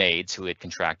milkmaids who had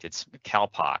contracted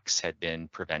cowpox had been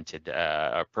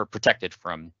protected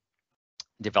from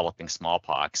developing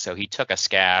smallpox. So he took a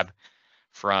scab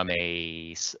from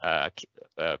a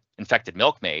infected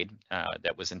milkmaid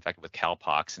that was infected with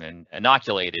cowpox and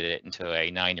inoculated it into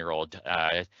a 9-year-old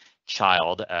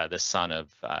child, the son of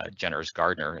Jenner's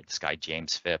gardener, this guy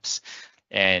James Phipps,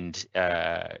 and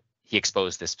he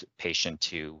exposed this patient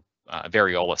to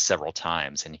variola several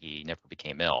times, and he never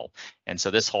became ill. And so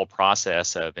this whole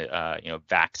process of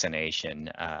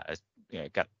vaccination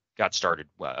got started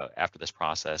after this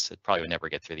process. It probably would never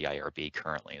get through the IRB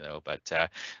currently, though, but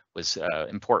was an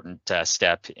important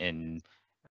step in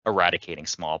eradicating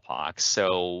smallpox.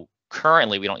 So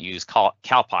currently, we don't use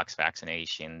cowpox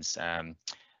vaccinations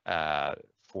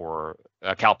for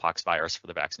cowpox virus for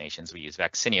the vaccinations. We use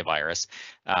vaccinia virus.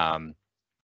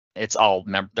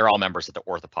 They're all members of the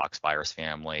orthopox virus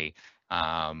family.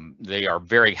 They are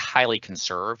very highly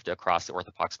conserved across the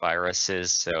orthopox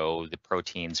viruses, so the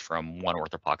proteins from one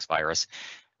orthopox virus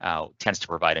tends to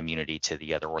provide immunity to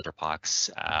the other orthopox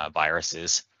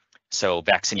viruses. So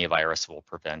vaccinia virus will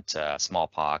prevent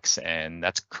smallpox, and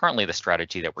that's currently the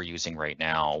strategy that we're using right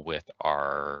now with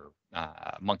our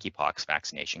monkeypox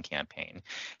vaccination campaign.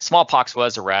 Smallpox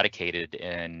was eradicated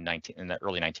in the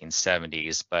early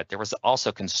 1970s, but there was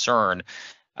also concern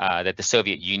that the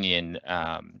Soviet Union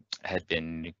had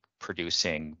been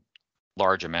producing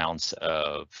large amounts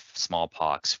of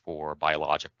smallpox for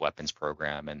biologic weapons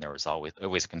program, and there was always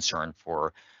a concern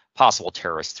for possible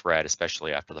terrorist threat,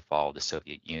 especially after the fall of the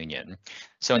Soviet Union.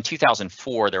 So in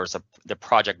 2004, there was the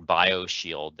Project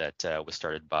BioShield that was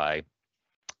started by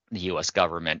the U.S.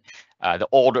 government. The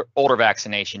older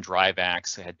vaccination,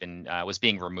 DryVax, was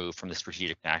being removed from the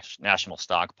strategic national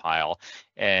stockpile,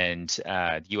 and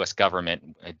the U.S.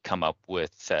 government had come up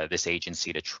with this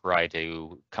agency to try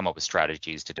to come up with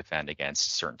strategies to defend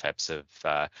against certain types of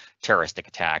terroristic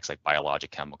attacks, like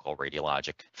biologic, chemical,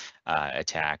 radiologic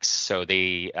attacks. So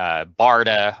the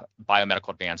BARDA,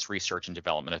 Biomedical Advanced Research and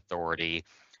Development Authority,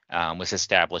 was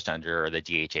established under the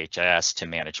DHHS to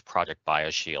manage Project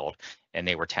BioShield, and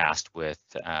they were tasked with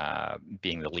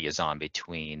being the liaison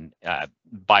between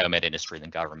biomed industry and the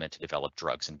government to develop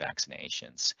drugs and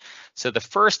vaccinations. So the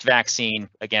first vaccine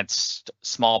against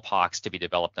smallpox to be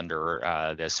developed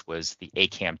under this was the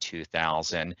ACAM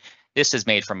 2000. This is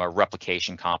made from a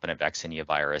replication competent vaccinia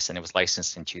virus, and it was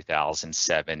licensed in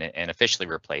 2007 and officially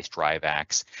replaced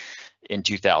DryVax in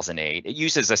 2008. It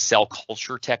uses a cell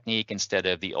culture technique instead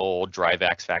of the old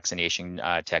DryVax vaccination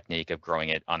technique of growing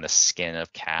it on the skin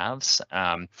of calves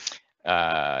and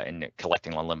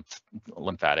collecting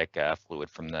lymphatic fluid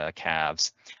from the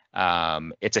calves.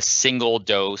 It's a single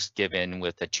dose given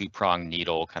with a 2-pronged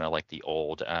needle, kind of like the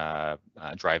old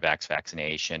DryVax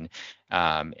vaccination.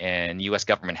 And the U.S.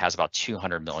 government has about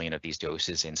 200 million of these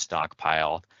doses in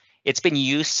stockpile. It's been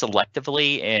used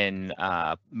selectively in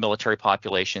military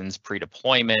populations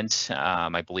pre-deployment.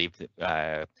 I believe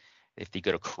that if you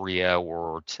go to Korea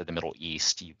or to the Middle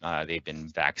East, they've been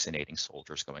vaccinating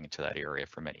soldiers going into that area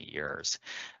for many years.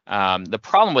 The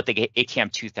problem with the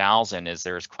ACAM 2000 is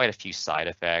there's quite a few side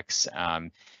effects.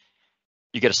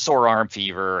 You get a sore arm,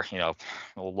 fever,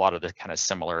 a lot of the kind of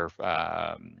similar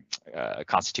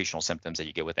constitutional symptoms that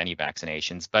you get with any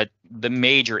vaccinations. But the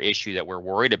major issue that we're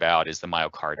worried about is the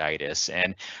myocarditis.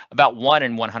 And about 1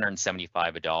 in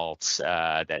 175 adults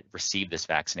that receive this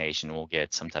vaccination will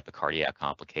get some type of cardiac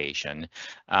complication.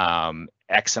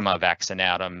 Eczema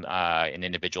vaccinatum in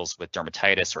individuals with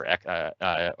dermatitis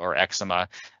or eczema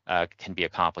can be a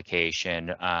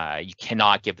complication. You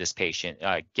cannot give this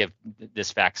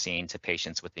vaccine to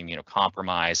patients with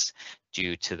immunocompromised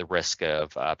due to the risk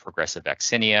of progressive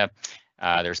vaccinia.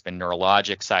 There's been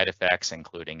neurologic side effects,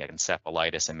 including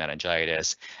encephalitis and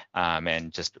meningitis,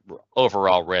 and just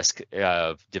overall risk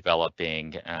of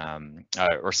developing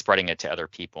or spreading it to other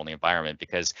people in the environment.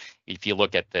 Because if you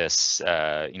look at this,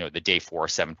 the day 4,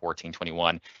 7, 14,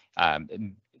 21,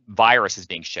 virus is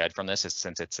being shed from this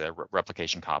since it's a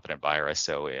replication competent virus.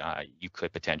 So you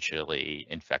could potentially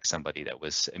infect somebody that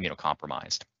was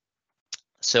immunocompromised.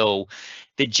 So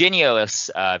the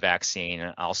Jynneos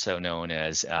vaccine, also known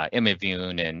as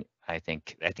Imavune, and I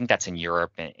think that's in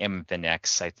Europe, and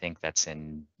Imvanex, I think that's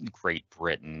in Great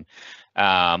Britain,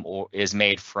 is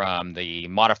made from the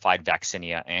modified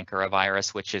Vaccinia ankara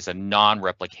virus, which is a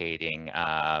non-replicating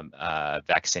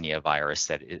Vaccinia virus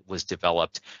that it was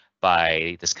developed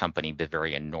by this company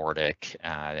Bavarian Nordic,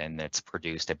 and it's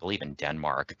produced, I believe, in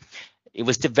Denmark. It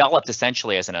was developed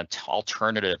essentially as an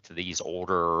alternative to these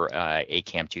older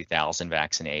ACAM2000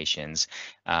 vaccinations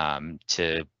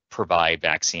to provide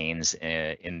vaccines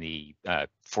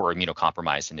for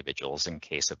immunocompromised individuals in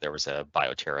case if there was a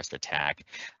bioterrorist attack.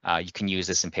 You can use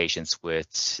this in patients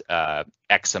with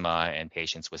eczema and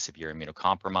patients with severe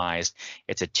immunocompromised.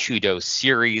 It's a 2-dose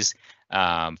series.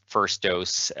 First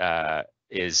dose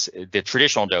is the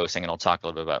traditional dosing, and I'll talk a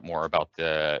little bit more about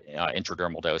the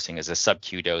intradermal dosing, is a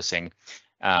sub-Q dosing.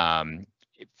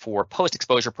 For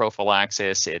post-exposure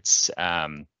prophylaxis, it's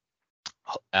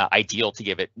ideal to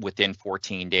give it within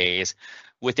 14 days.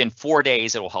 Within 4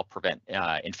 days, it will help prevent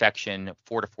infection.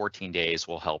 4 to 14 days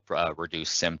will help reduce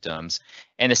symptoms.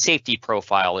 And the safety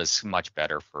profile is much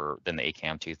better than the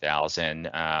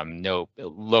ACAM2000.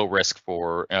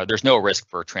 There's no risk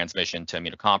for transmission to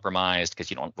immunocompromised because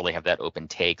you don't really have that open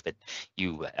take that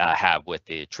you have with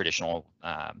the traditional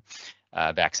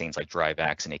vaccines like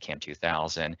Dryvax and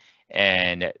ACAM2000.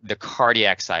 And the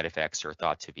cardiac side effects are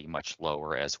thought to be much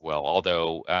lower as well,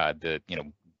 although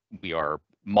we are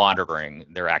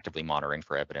they're actively monitoring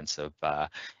for evidence of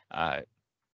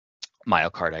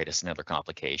myocarditis and other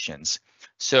complications.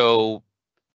 So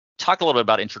talk a little bit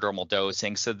about intradermal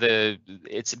dosing. So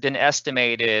it's been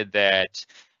estimated that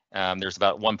there's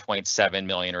about 1.7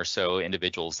 million or so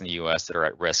individuals in the US that are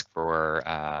at risk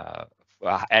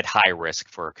at high risk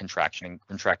for contracting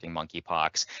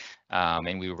monkeypox,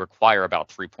 and we require about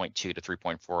 3.2 to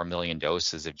 3.4 million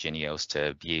doses of Jynneos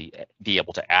to be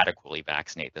able to adequately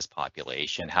vaccinate this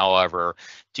population. However,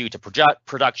 due to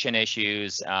production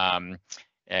issues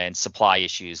and supply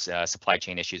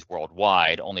chain issues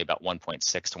worldwide, only about 1.6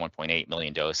 to 1.8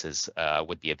 million doses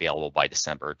would be available by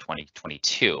December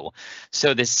 2022.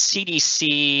 So the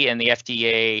CDC and the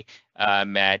FDA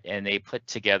met, and they put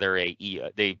together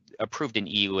they approved an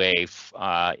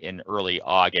EUA in early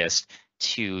August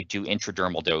to do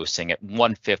intradermal dosing at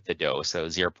 1/5 the dose, so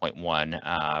 0.1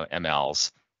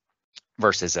 mLs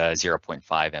versus a 0.5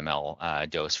 ml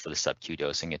dose for the sub-Q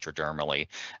dosing intradermally.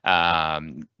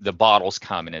 The bottles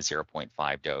come in a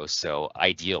 0.5 dose, so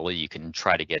ideally you can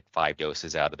try to get 5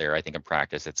 doses out of there. I think in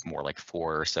practice it's more like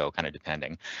 4 or so, kind of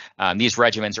depending. These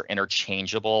regimens are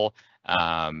interchangeable,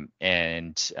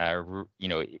 and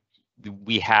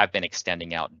we have been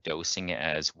extending out dosing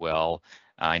as well.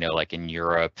 I know, like in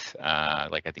Europe,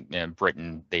 like I think in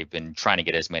Britain, they've been trying to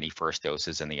get as many first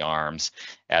doses in the arms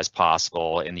as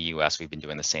possible. In the US, we've been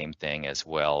doing the same thing as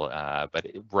well. But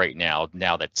right now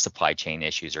that supply chain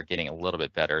issues are getting a little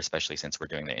bit better, especially since we're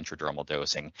doing the intradermal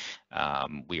dosing,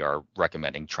 we are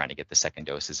recommending trying to get the second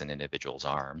doses in individuals'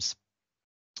 arms.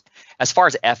 As far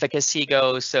as efficacy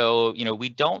goes, so, we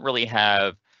don't really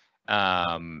have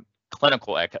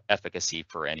clinical efficacy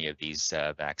for any of these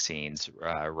vaccines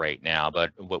right now,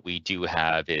 but what we do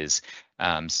have is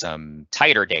some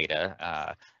titer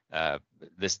data,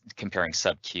 this comparing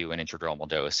sub-Q and intradermal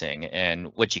dosing.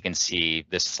 And what you can see,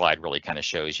 this slide really kind of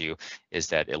shows you, is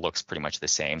that it looks pretty much the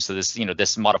same. So this,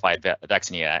 this modified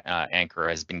Vaccinia ankara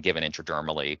has been given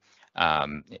intradermally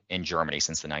in Germany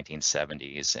since the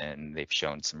 1970s, and they've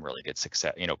shown some really good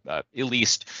success. At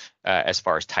least as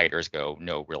far as titers go,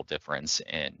 no real difference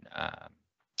in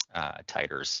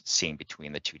titers seen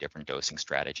between the two different dosing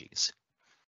strategies.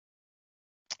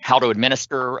 How to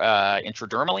administer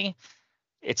intradermally?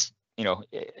 It's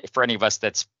for any of us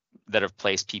that have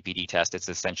placed PPD tests, it's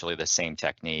essentially the same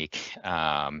technique.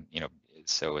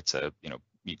 So it's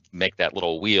you make that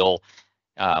little wheel.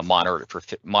 Monitor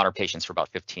patients for about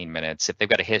 15 minutes. If they've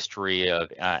got a history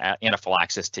of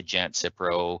anaphylaxis to Gent,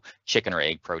 Cipro, chicken or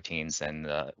egg proteins, then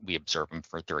we observe them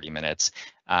for 30 minutes.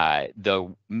 One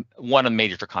of the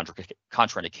major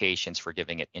contraindications for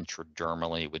giving it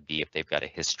intradermally would be if they've got a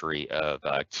history of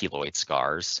keloid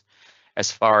scars. As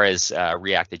far as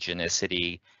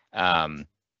reactogenicity,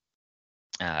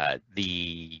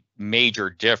 the major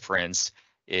difference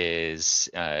is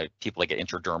people that get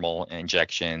intradermal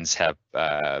injections have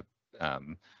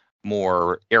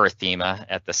more erythema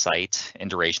at the site,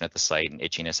 induration at the site, and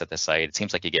itchiness at the site. It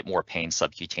seems like you get more pain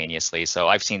subcutaneously. So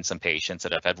I've seen some patients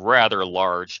that have had rather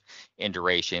large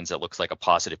indurations that looks like a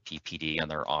positive PPD on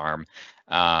their arm.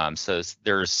 So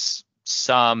there's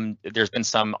been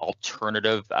some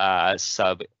alternative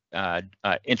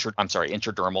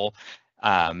intradermal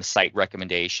site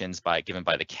recommendations given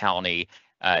by the county,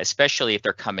 especially if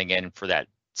they're coming in for that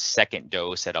second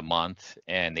dose at a month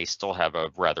and they still have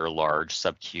a rather large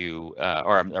sub-Q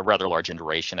or a rather large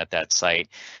induration at that site.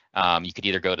 You could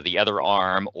either go to the other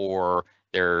arm, or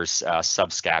there's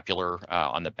subscapular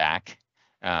on the back.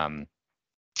 I'm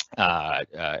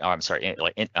sorry,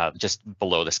 just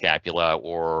below the scapula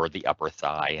or the upper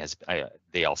thigh.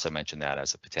 They also mentioned that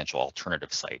as a potential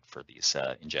alternative site for these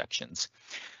injections.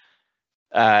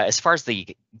 As far as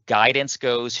the guidance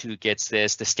goes, who gets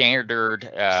this, the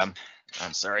standard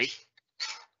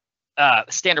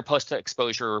standard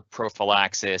post-exposure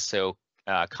prophylaxis, so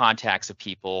contacts of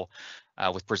people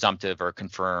with presumptive or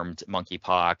confirmed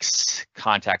monkeypox,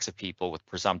 contacts of people with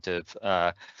presumptive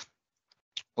or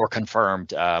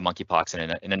confirmed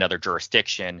monkeypox in another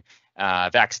jurisdiction.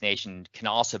 Vaccination can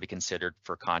also be considered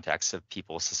for contacts of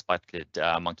people with suspected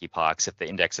monkeypox if the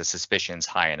index of suspicion is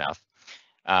high enough.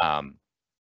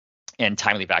 And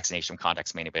timely vaccination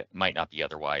contacts might not be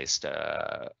otherwise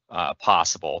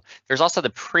possible. There's also the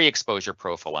pre-exposure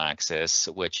prophylaxis,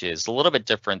 which is a little bit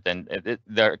different than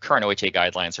the current OHA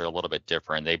guidelines are a little bit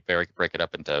different. They break it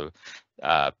up into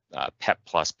PEP++,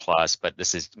 but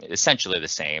this is essentially the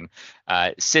same.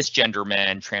 Cisgender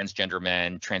men,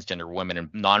 transgender women,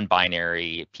 and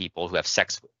non-binary people who have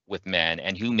sex with men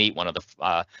and who meet one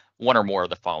or more of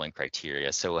the following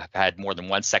criteria. So have had more than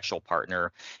one sexual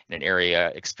partner in an area,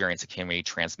 experienced a community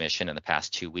transmission in the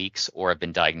past 2 weeks, or have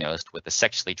been diagnosed with a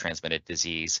sexually transmitted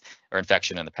disease or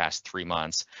infection in the past 3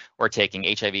 months, or taking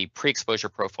HIV pre-exposure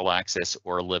prophylaxis,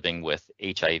 or living with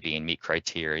HIV and meet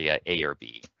criteria A or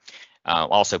B.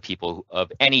 Also people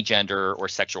of any gender or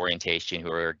sexual orientation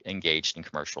who are engaged in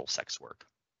commercial sex work.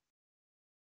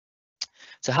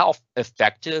 So how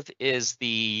effective is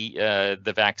the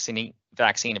vaccine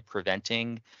in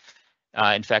preventing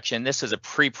infection? This is a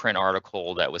preprint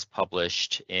article that was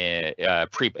published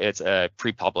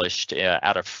pre-published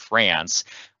out of France,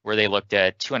 where they looked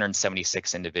at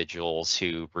 276 individuals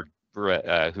who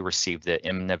received the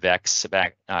Imvanex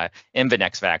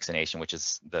vaccination, which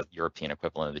is the European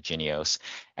equivalent of the Jynneos,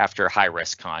 after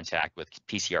high-risk contact with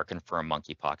PCR-confirmed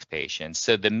monkeypox patients.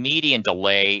 So the median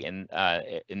delay in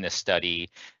this study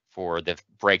for the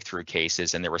breakthrough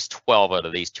cases, and there was 12 out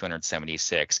of these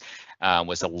 276,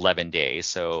 was 11 days.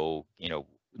 So,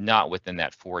 not within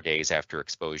that 4 days after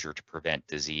exposure to prevent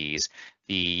disease.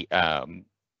 The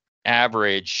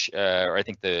average, or I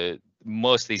think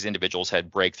most of these individuals had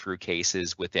breakthrough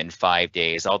cases within 5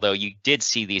 days, although you did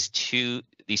see these two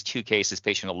cases,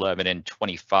 patient 11 and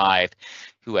 25,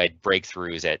 who had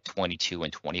breakthroughs at 22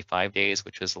 and 25 days,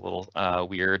 which was a little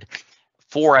weird.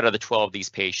 4 out of the 12 of these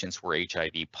patients were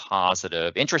HIV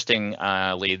positive.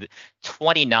 Interestingly,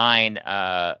 29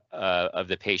 of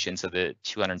the patients of the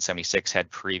 276 had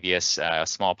previous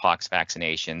smallpox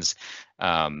vaccinations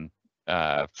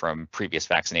from previous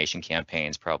vaccination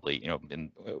campaigns, probably,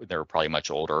 they were probably much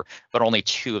older, but only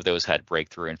 2 of those had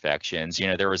breakthrough infections.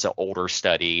 There was an older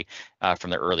study from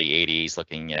the early 80s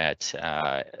looking at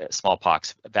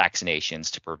smallpox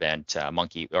vaccinations to prevent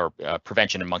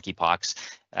prevention of monkeypox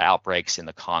outbreaks in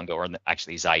the Congo, or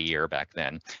actually Zaire back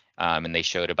then. And they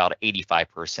showed about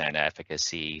 85%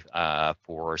 efficacy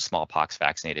for smallpox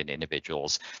vaccinated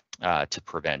individuals to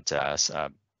preventing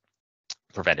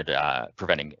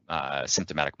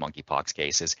symptomatic monkeypox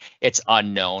cases. It's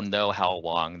unknown, though, how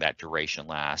long that duration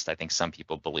lasts. I think some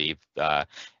people believe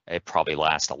it probably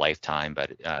lasts a lifetime,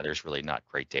 but there's really not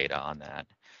great data on that.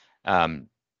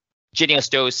 Jynneos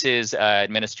doses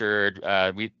administered,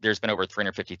 there's been over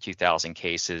 352,000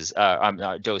 cases,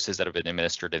 doses that have been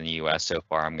administered in the US so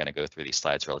far. I'm going to go through these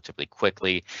slides relatively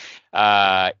quickly.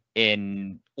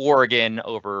 In Oregon,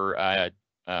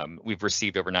 we've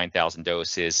received over 9,000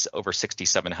 doses. Over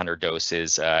 6,700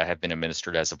 doses have been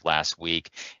administered as of last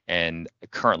week, and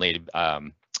currently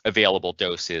available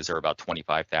doses are about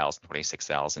 25,000,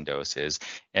 26,000 doses.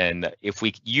 And if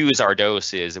we use our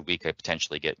doses, we could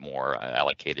potentially get more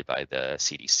allocated by the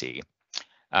CDC.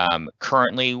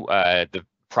 Currently, the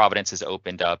Providence has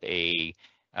opened up a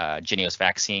Jynneos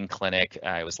vaccine clinic.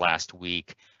 It was last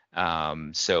week.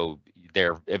 So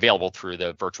they're available through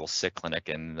the virtual sick clinic,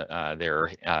 and they're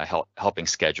helping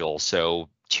schedule. So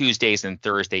Tuesdays and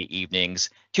Thursday evenings.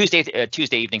 Tuesday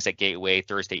evenings at Gateway,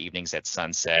 Thursday evenings at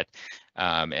Sunset.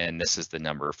 And this is the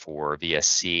number for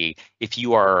VSC. If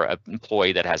you are an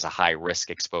employee that has a high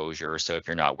risk exposure, so if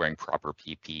you're not wearing proper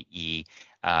PPE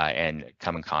and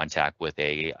come in contact with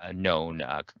a known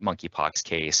monkeypox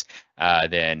case,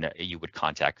 then you would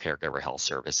contact Caregiver Health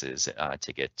Services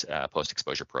to get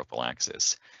post-exposure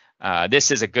prophylaxis.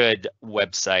 This is a good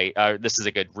website. This is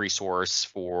a good resource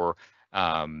for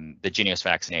the Jynneos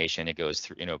vaccination. It goes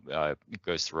through, it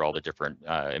goes through all the different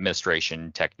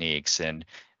administration techniques and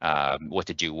what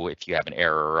to do if you have an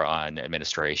error on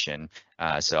administration.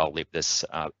 So I'll leave this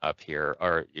up here,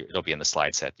 or it'll be in the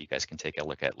slide set that you guys can take a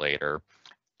look at later.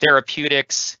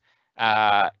 Therapeutics,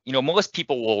 most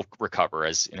people will recover,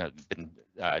 as been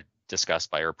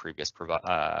discussed by our previous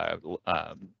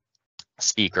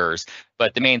speakers,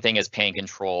 but the main thing is pain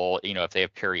control. If they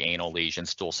have perianal lesions,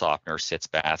 stool softener, sitz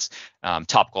baths,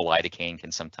 topical lidocaine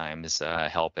can sometimes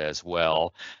help as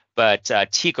well. But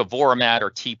tecovirimat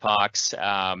or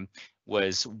TPOXX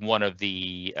was one of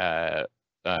the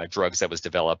drugs that was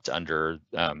developed under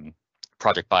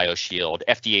Project BioShield,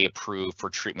 FDA approved for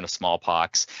treatment of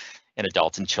smallpox in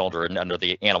adults and children under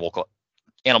the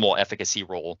animal efficacy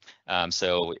rule.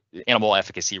 So animal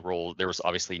efficacy rule, there was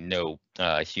obviously no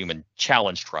human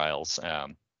challenge trials,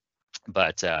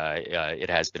 but it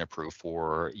has been approved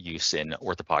for use in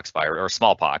orthopox virus or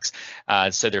smallpox.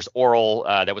 So there's oral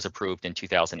that was approved in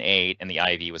 2008, and the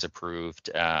IV was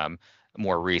approved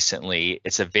more recently.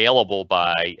 It's available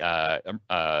by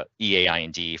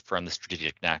EAIND from the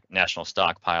Strategic National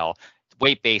Stockpile.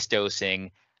 Weight-based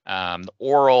dosing.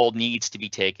 Oral needs to be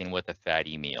taken with a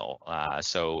fatty meal.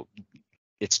 So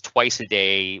it's twice a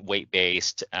day,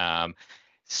 weight-based.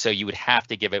 So you would have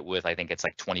to give it with, I think it's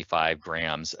like 25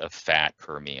 grams of fat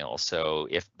per meal. So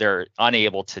if they're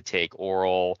unable to take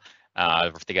oral,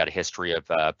 if they got a history of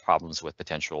problems with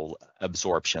potential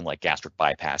absorption, like gastric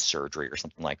bypass surgery or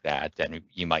something like that, then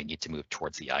you might need to move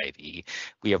towards the IV.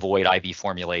 We avoid IV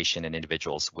formulation in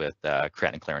individuals with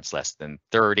creatinine clearance less than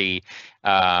 30.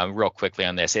 Real quickly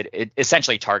on this, it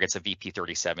essentially targets a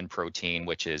VP37 protein,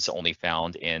 which is only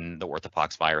found in the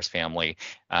orthopox virus family,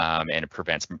 and it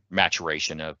prevents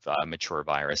maturation of mature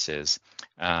viruses.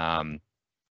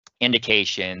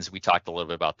 Indications, we talked a little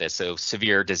bit about this. So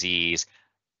severe disease,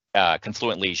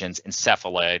 confluent lesions,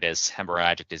 encephalitis,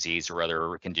 hemorrhagic disease, or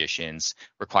other conditions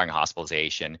requiring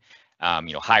hospitalization,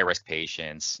 high-risk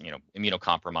patients,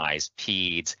 immunocompromised,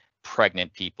 peds,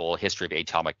 pregnant people, history of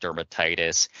atopic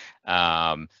dermatitis,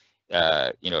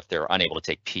 if they're unable to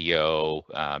take PO,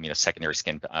 secondary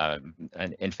skin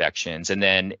infections, and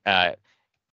then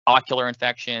ocular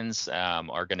infections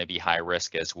are going to be high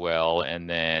risk as well, and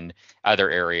then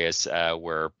other areas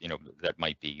where that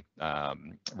might be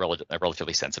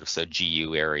relatively sensitive. So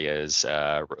GU areas,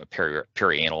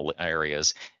 perianal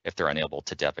areas, if they're unable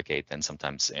to defecate, then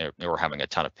sometimes or having a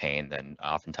ton of pain, then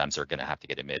oftentimes they're going to have to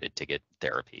get admitted to get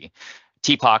therapy.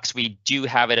 TPOXX, we do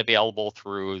have it available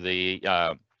through the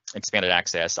expanded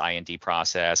access IND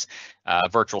process.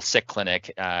 Virtual Sick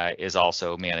Clinic is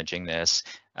also managing this.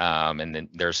 And then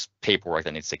there's paperwork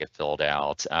that needs to get filled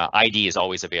out. ID is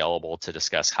always available to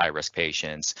discuss high-risk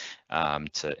patients, and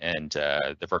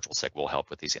the Virtual Sick will help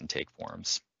with these intake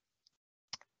forms.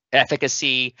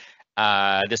 Efficacy,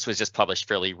 this was just published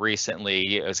fairly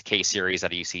recently. It was a case series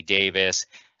at UC Davis.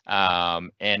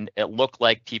 And it looked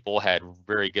like people had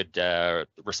very good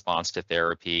response to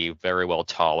therapy, very well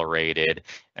tolerated,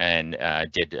 and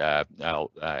did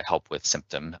help with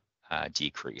symptom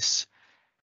decrease.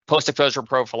 Post-exposure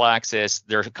prophylaxis,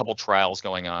 there's a couple trials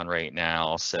going on right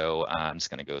now, so I'm just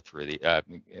going to go through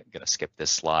going to skip this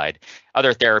slide.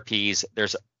 Other therapies,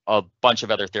 there's a bunch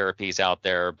of other therapies out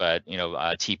there, but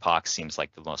TPOXX seems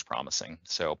like the most promising.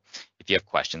 So if you have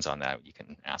questions on that, you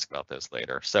can ask about those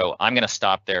later. So I'm going to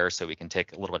stop there so we can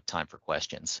take a little bit of time for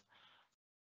questions.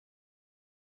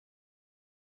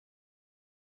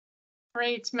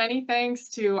 Great, many thanks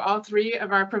to all three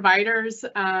of our providers.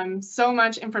 So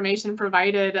much information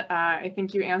provided. I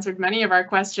think you answered many of our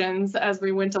questions as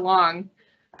we went along.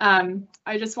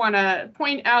 I just want to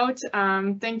point out,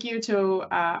 thank you to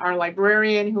our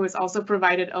librarian who has also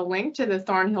provided a link to the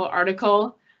Thornhill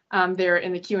article there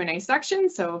in the Q&A section,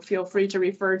 so feel free to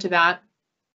refer to that.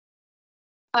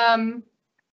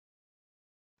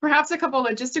 Perhaps a couple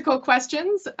logistical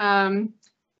questions.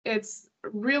 It's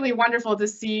really wonderful to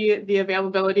see the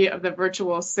availability of the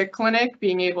Virtual Sick Clinic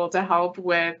being able to help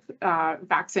with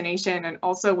vaccination and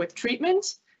also with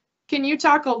treatment. Can you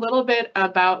talk a little bit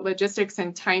about logistics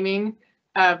and timing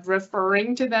of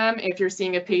referring to them if you're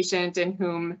seeing a patient in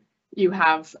whom you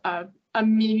have a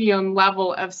medium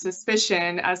level of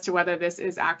suspicion as to whether this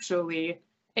is actually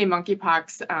a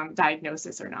monkeypox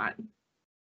diagnosis or not.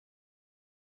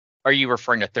 Are you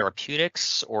referring to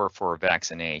therapeutics or for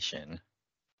vaccination?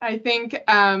 I think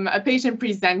a patient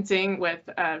presenting with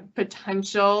a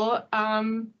potential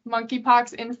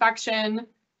monkeypox infection,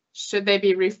 should they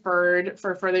be referred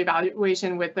for further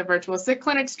evaluation with the virtual sick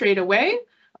clinic straight away,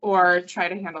 or try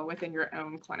to handle within your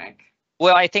own clinic?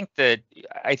 Well, I think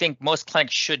most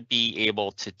clinics should be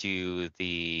able to do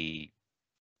the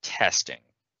testing.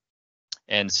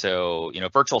 And so,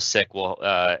 virtual sick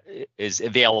is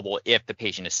available if the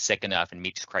patient is sick enough and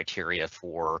meets criteria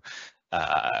for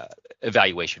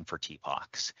evaluation for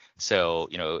TPOXX. So,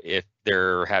 if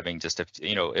they're having just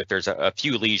if there's a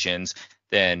few lesions,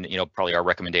 then, probably our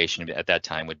recommendation at that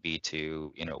time would be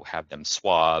to, have them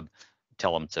swab,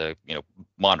 tell them to,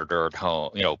 monitor at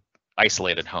home,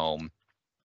 isolate at home.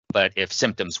 But if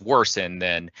symptoms worsen,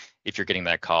 then if you're getting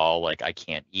that call, like I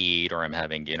can't eat, or I'm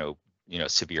having,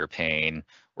 severe pain,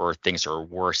 or things are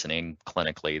worsening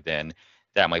clinically, then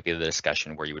that might be the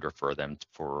discussion where you would refer them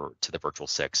to the virtual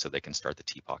sick so they can start the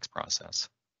TPOXX process.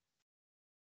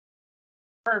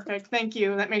 Perfect, thank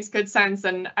you. That makes good sense.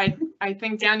 And I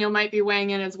think Daniel might be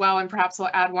weighing in as well, and perhaps we'll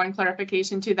add one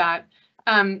clarification to that.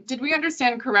 Did we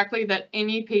understand correctly that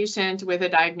any patient with a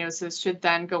diagnosis should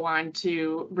then go on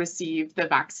to receive the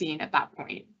vaccine at that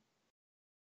point?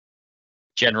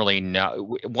 Generally,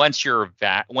 no. Once you're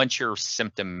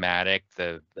symptomatic,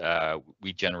 we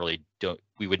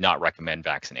would not recommend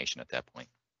vaccination at that point.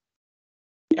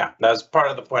 Yeah, that's part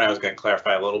of the point I was going to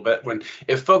clarify a little bit.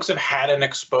 If folks have had an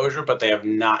exposure, but they have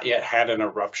not yet had an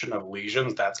eruption of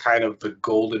lesions, that's kind of the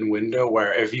golden window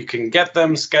where if you can get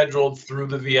them scheduled through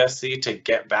the VSC to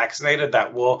get vaccinated,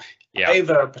 that will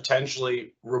either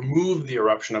potentially remove the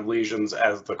eruption of lesions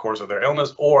as the course of their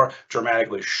illness or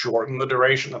dramatically shorten the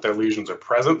duration that their lesions are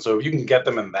present. So if you can get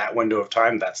them in that window of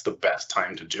time, that's the best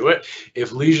time to do it.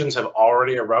 If lesions have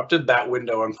already erupted, that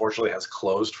window unfortunately has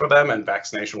closed for them and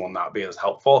vaccination will not be as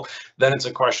helpful. Then it's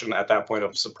a question at that point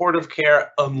of supportive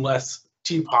care, unless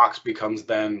TPOXX becomes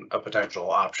then a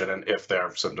potential option, and if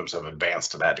their symptoms have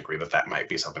advanced to that degree that might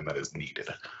be something that is needed.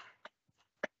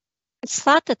 It's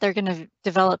thought that they're going to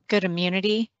develop good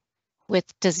immunity with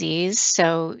disease.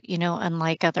 So,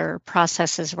 unlike other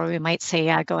processes where we might say,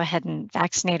 yeah, go ahead and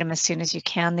vaccinate them as soon as you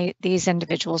can, these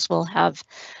individuals will have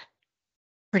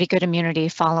pretty good immunity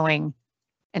following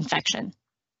infection.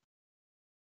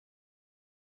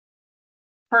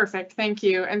 Perfect, thank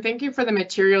you. And thank you for the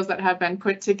materials that have been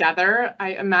put together.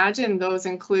 I imagine those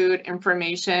include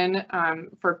information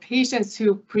for patients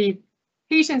who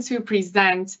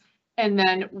present and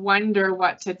then wonder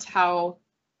what to tell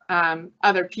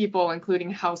other people,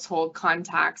 including household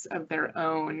contacts of their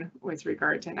own, with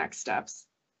regard to next steps.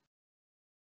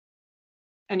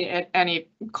 Any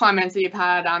comments that you've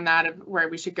had on that, of where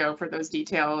we should go for those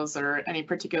details, or any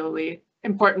particularly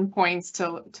important points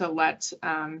to let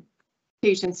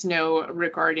patients know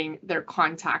regarding their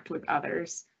contact with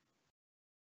others?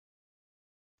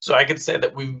 So I could say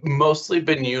that we've mostly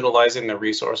been utilizing the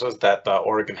resources that the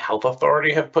Oregon Health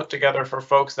Authority have put together for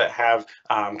folks that have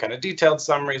kind of detailed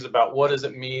summaries about what does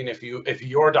it mean if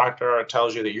your doctor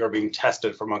tells you that you're being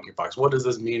tested for monkeypox. What does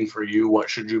this mean for you? What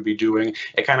should you be doing?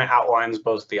 It kind of outlines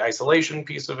both the isolation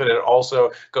piece of it. It also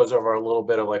goes over a little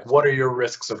bit of like, what are your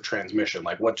risks of transmission?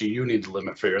 Like, what do you need to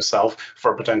limit for yourself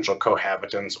for potential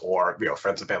cohabitants or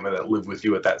friends and family that live with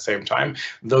you at that same time?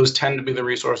 Those tend to be the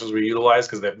resources we utilize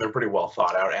because they're pretty well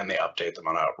thought out, and they update them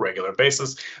on a regular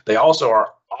basis. They also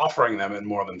are offering them in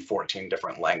more than 14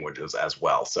 different languages as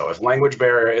well. So if language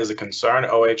barrier is a concern,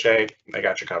 OHA, they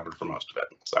got you covered for most of it.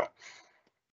 So.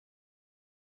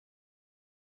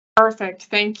 Perfect,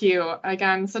 thank you.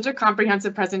 Again, such a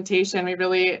comprehensive presentation. We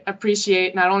really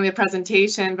appreciate not only the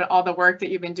presentation, but all the work that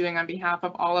you've been doing on behalf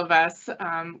of all of us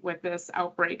with this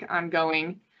outbreak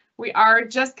ongoing. We are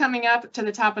just coming up to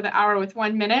the top of the hour with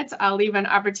 1 minute. I'll leave an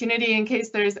opportunity in case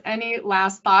there's any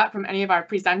last thought from any of our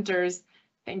presenters.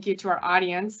 Thank you to our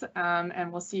audience,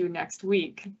 and we'll see you next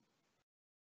week.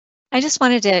 I just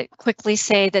wanted to quickly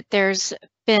say that there's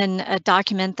been a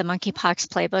document, the Monkeypox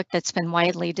Playbook, that's been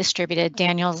widely distributed.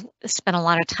 Daniel spent a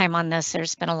lot of time on this.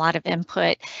 There's been a lot of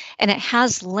input, and it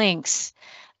has links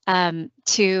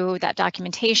to that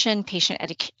documentation, patient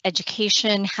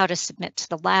education, how to submit to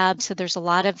the lab. So there's a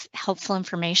lot of helpful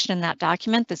information in that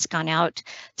document that's gone out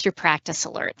through practice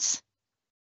alerts.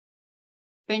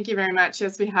 Thank you very much.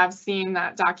 Yes, we have seen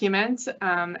that document.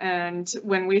 And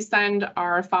when we send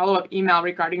our follow-up email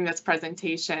regarding this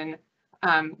presentation,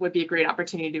 would be a great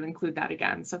opportunity to include that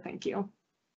again. So thank you.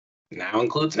 Now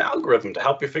includes an algorithm to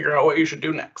help you figure out what you should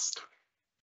do next.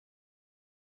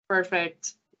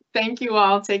 Perfect. Thank you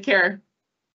all. Take care.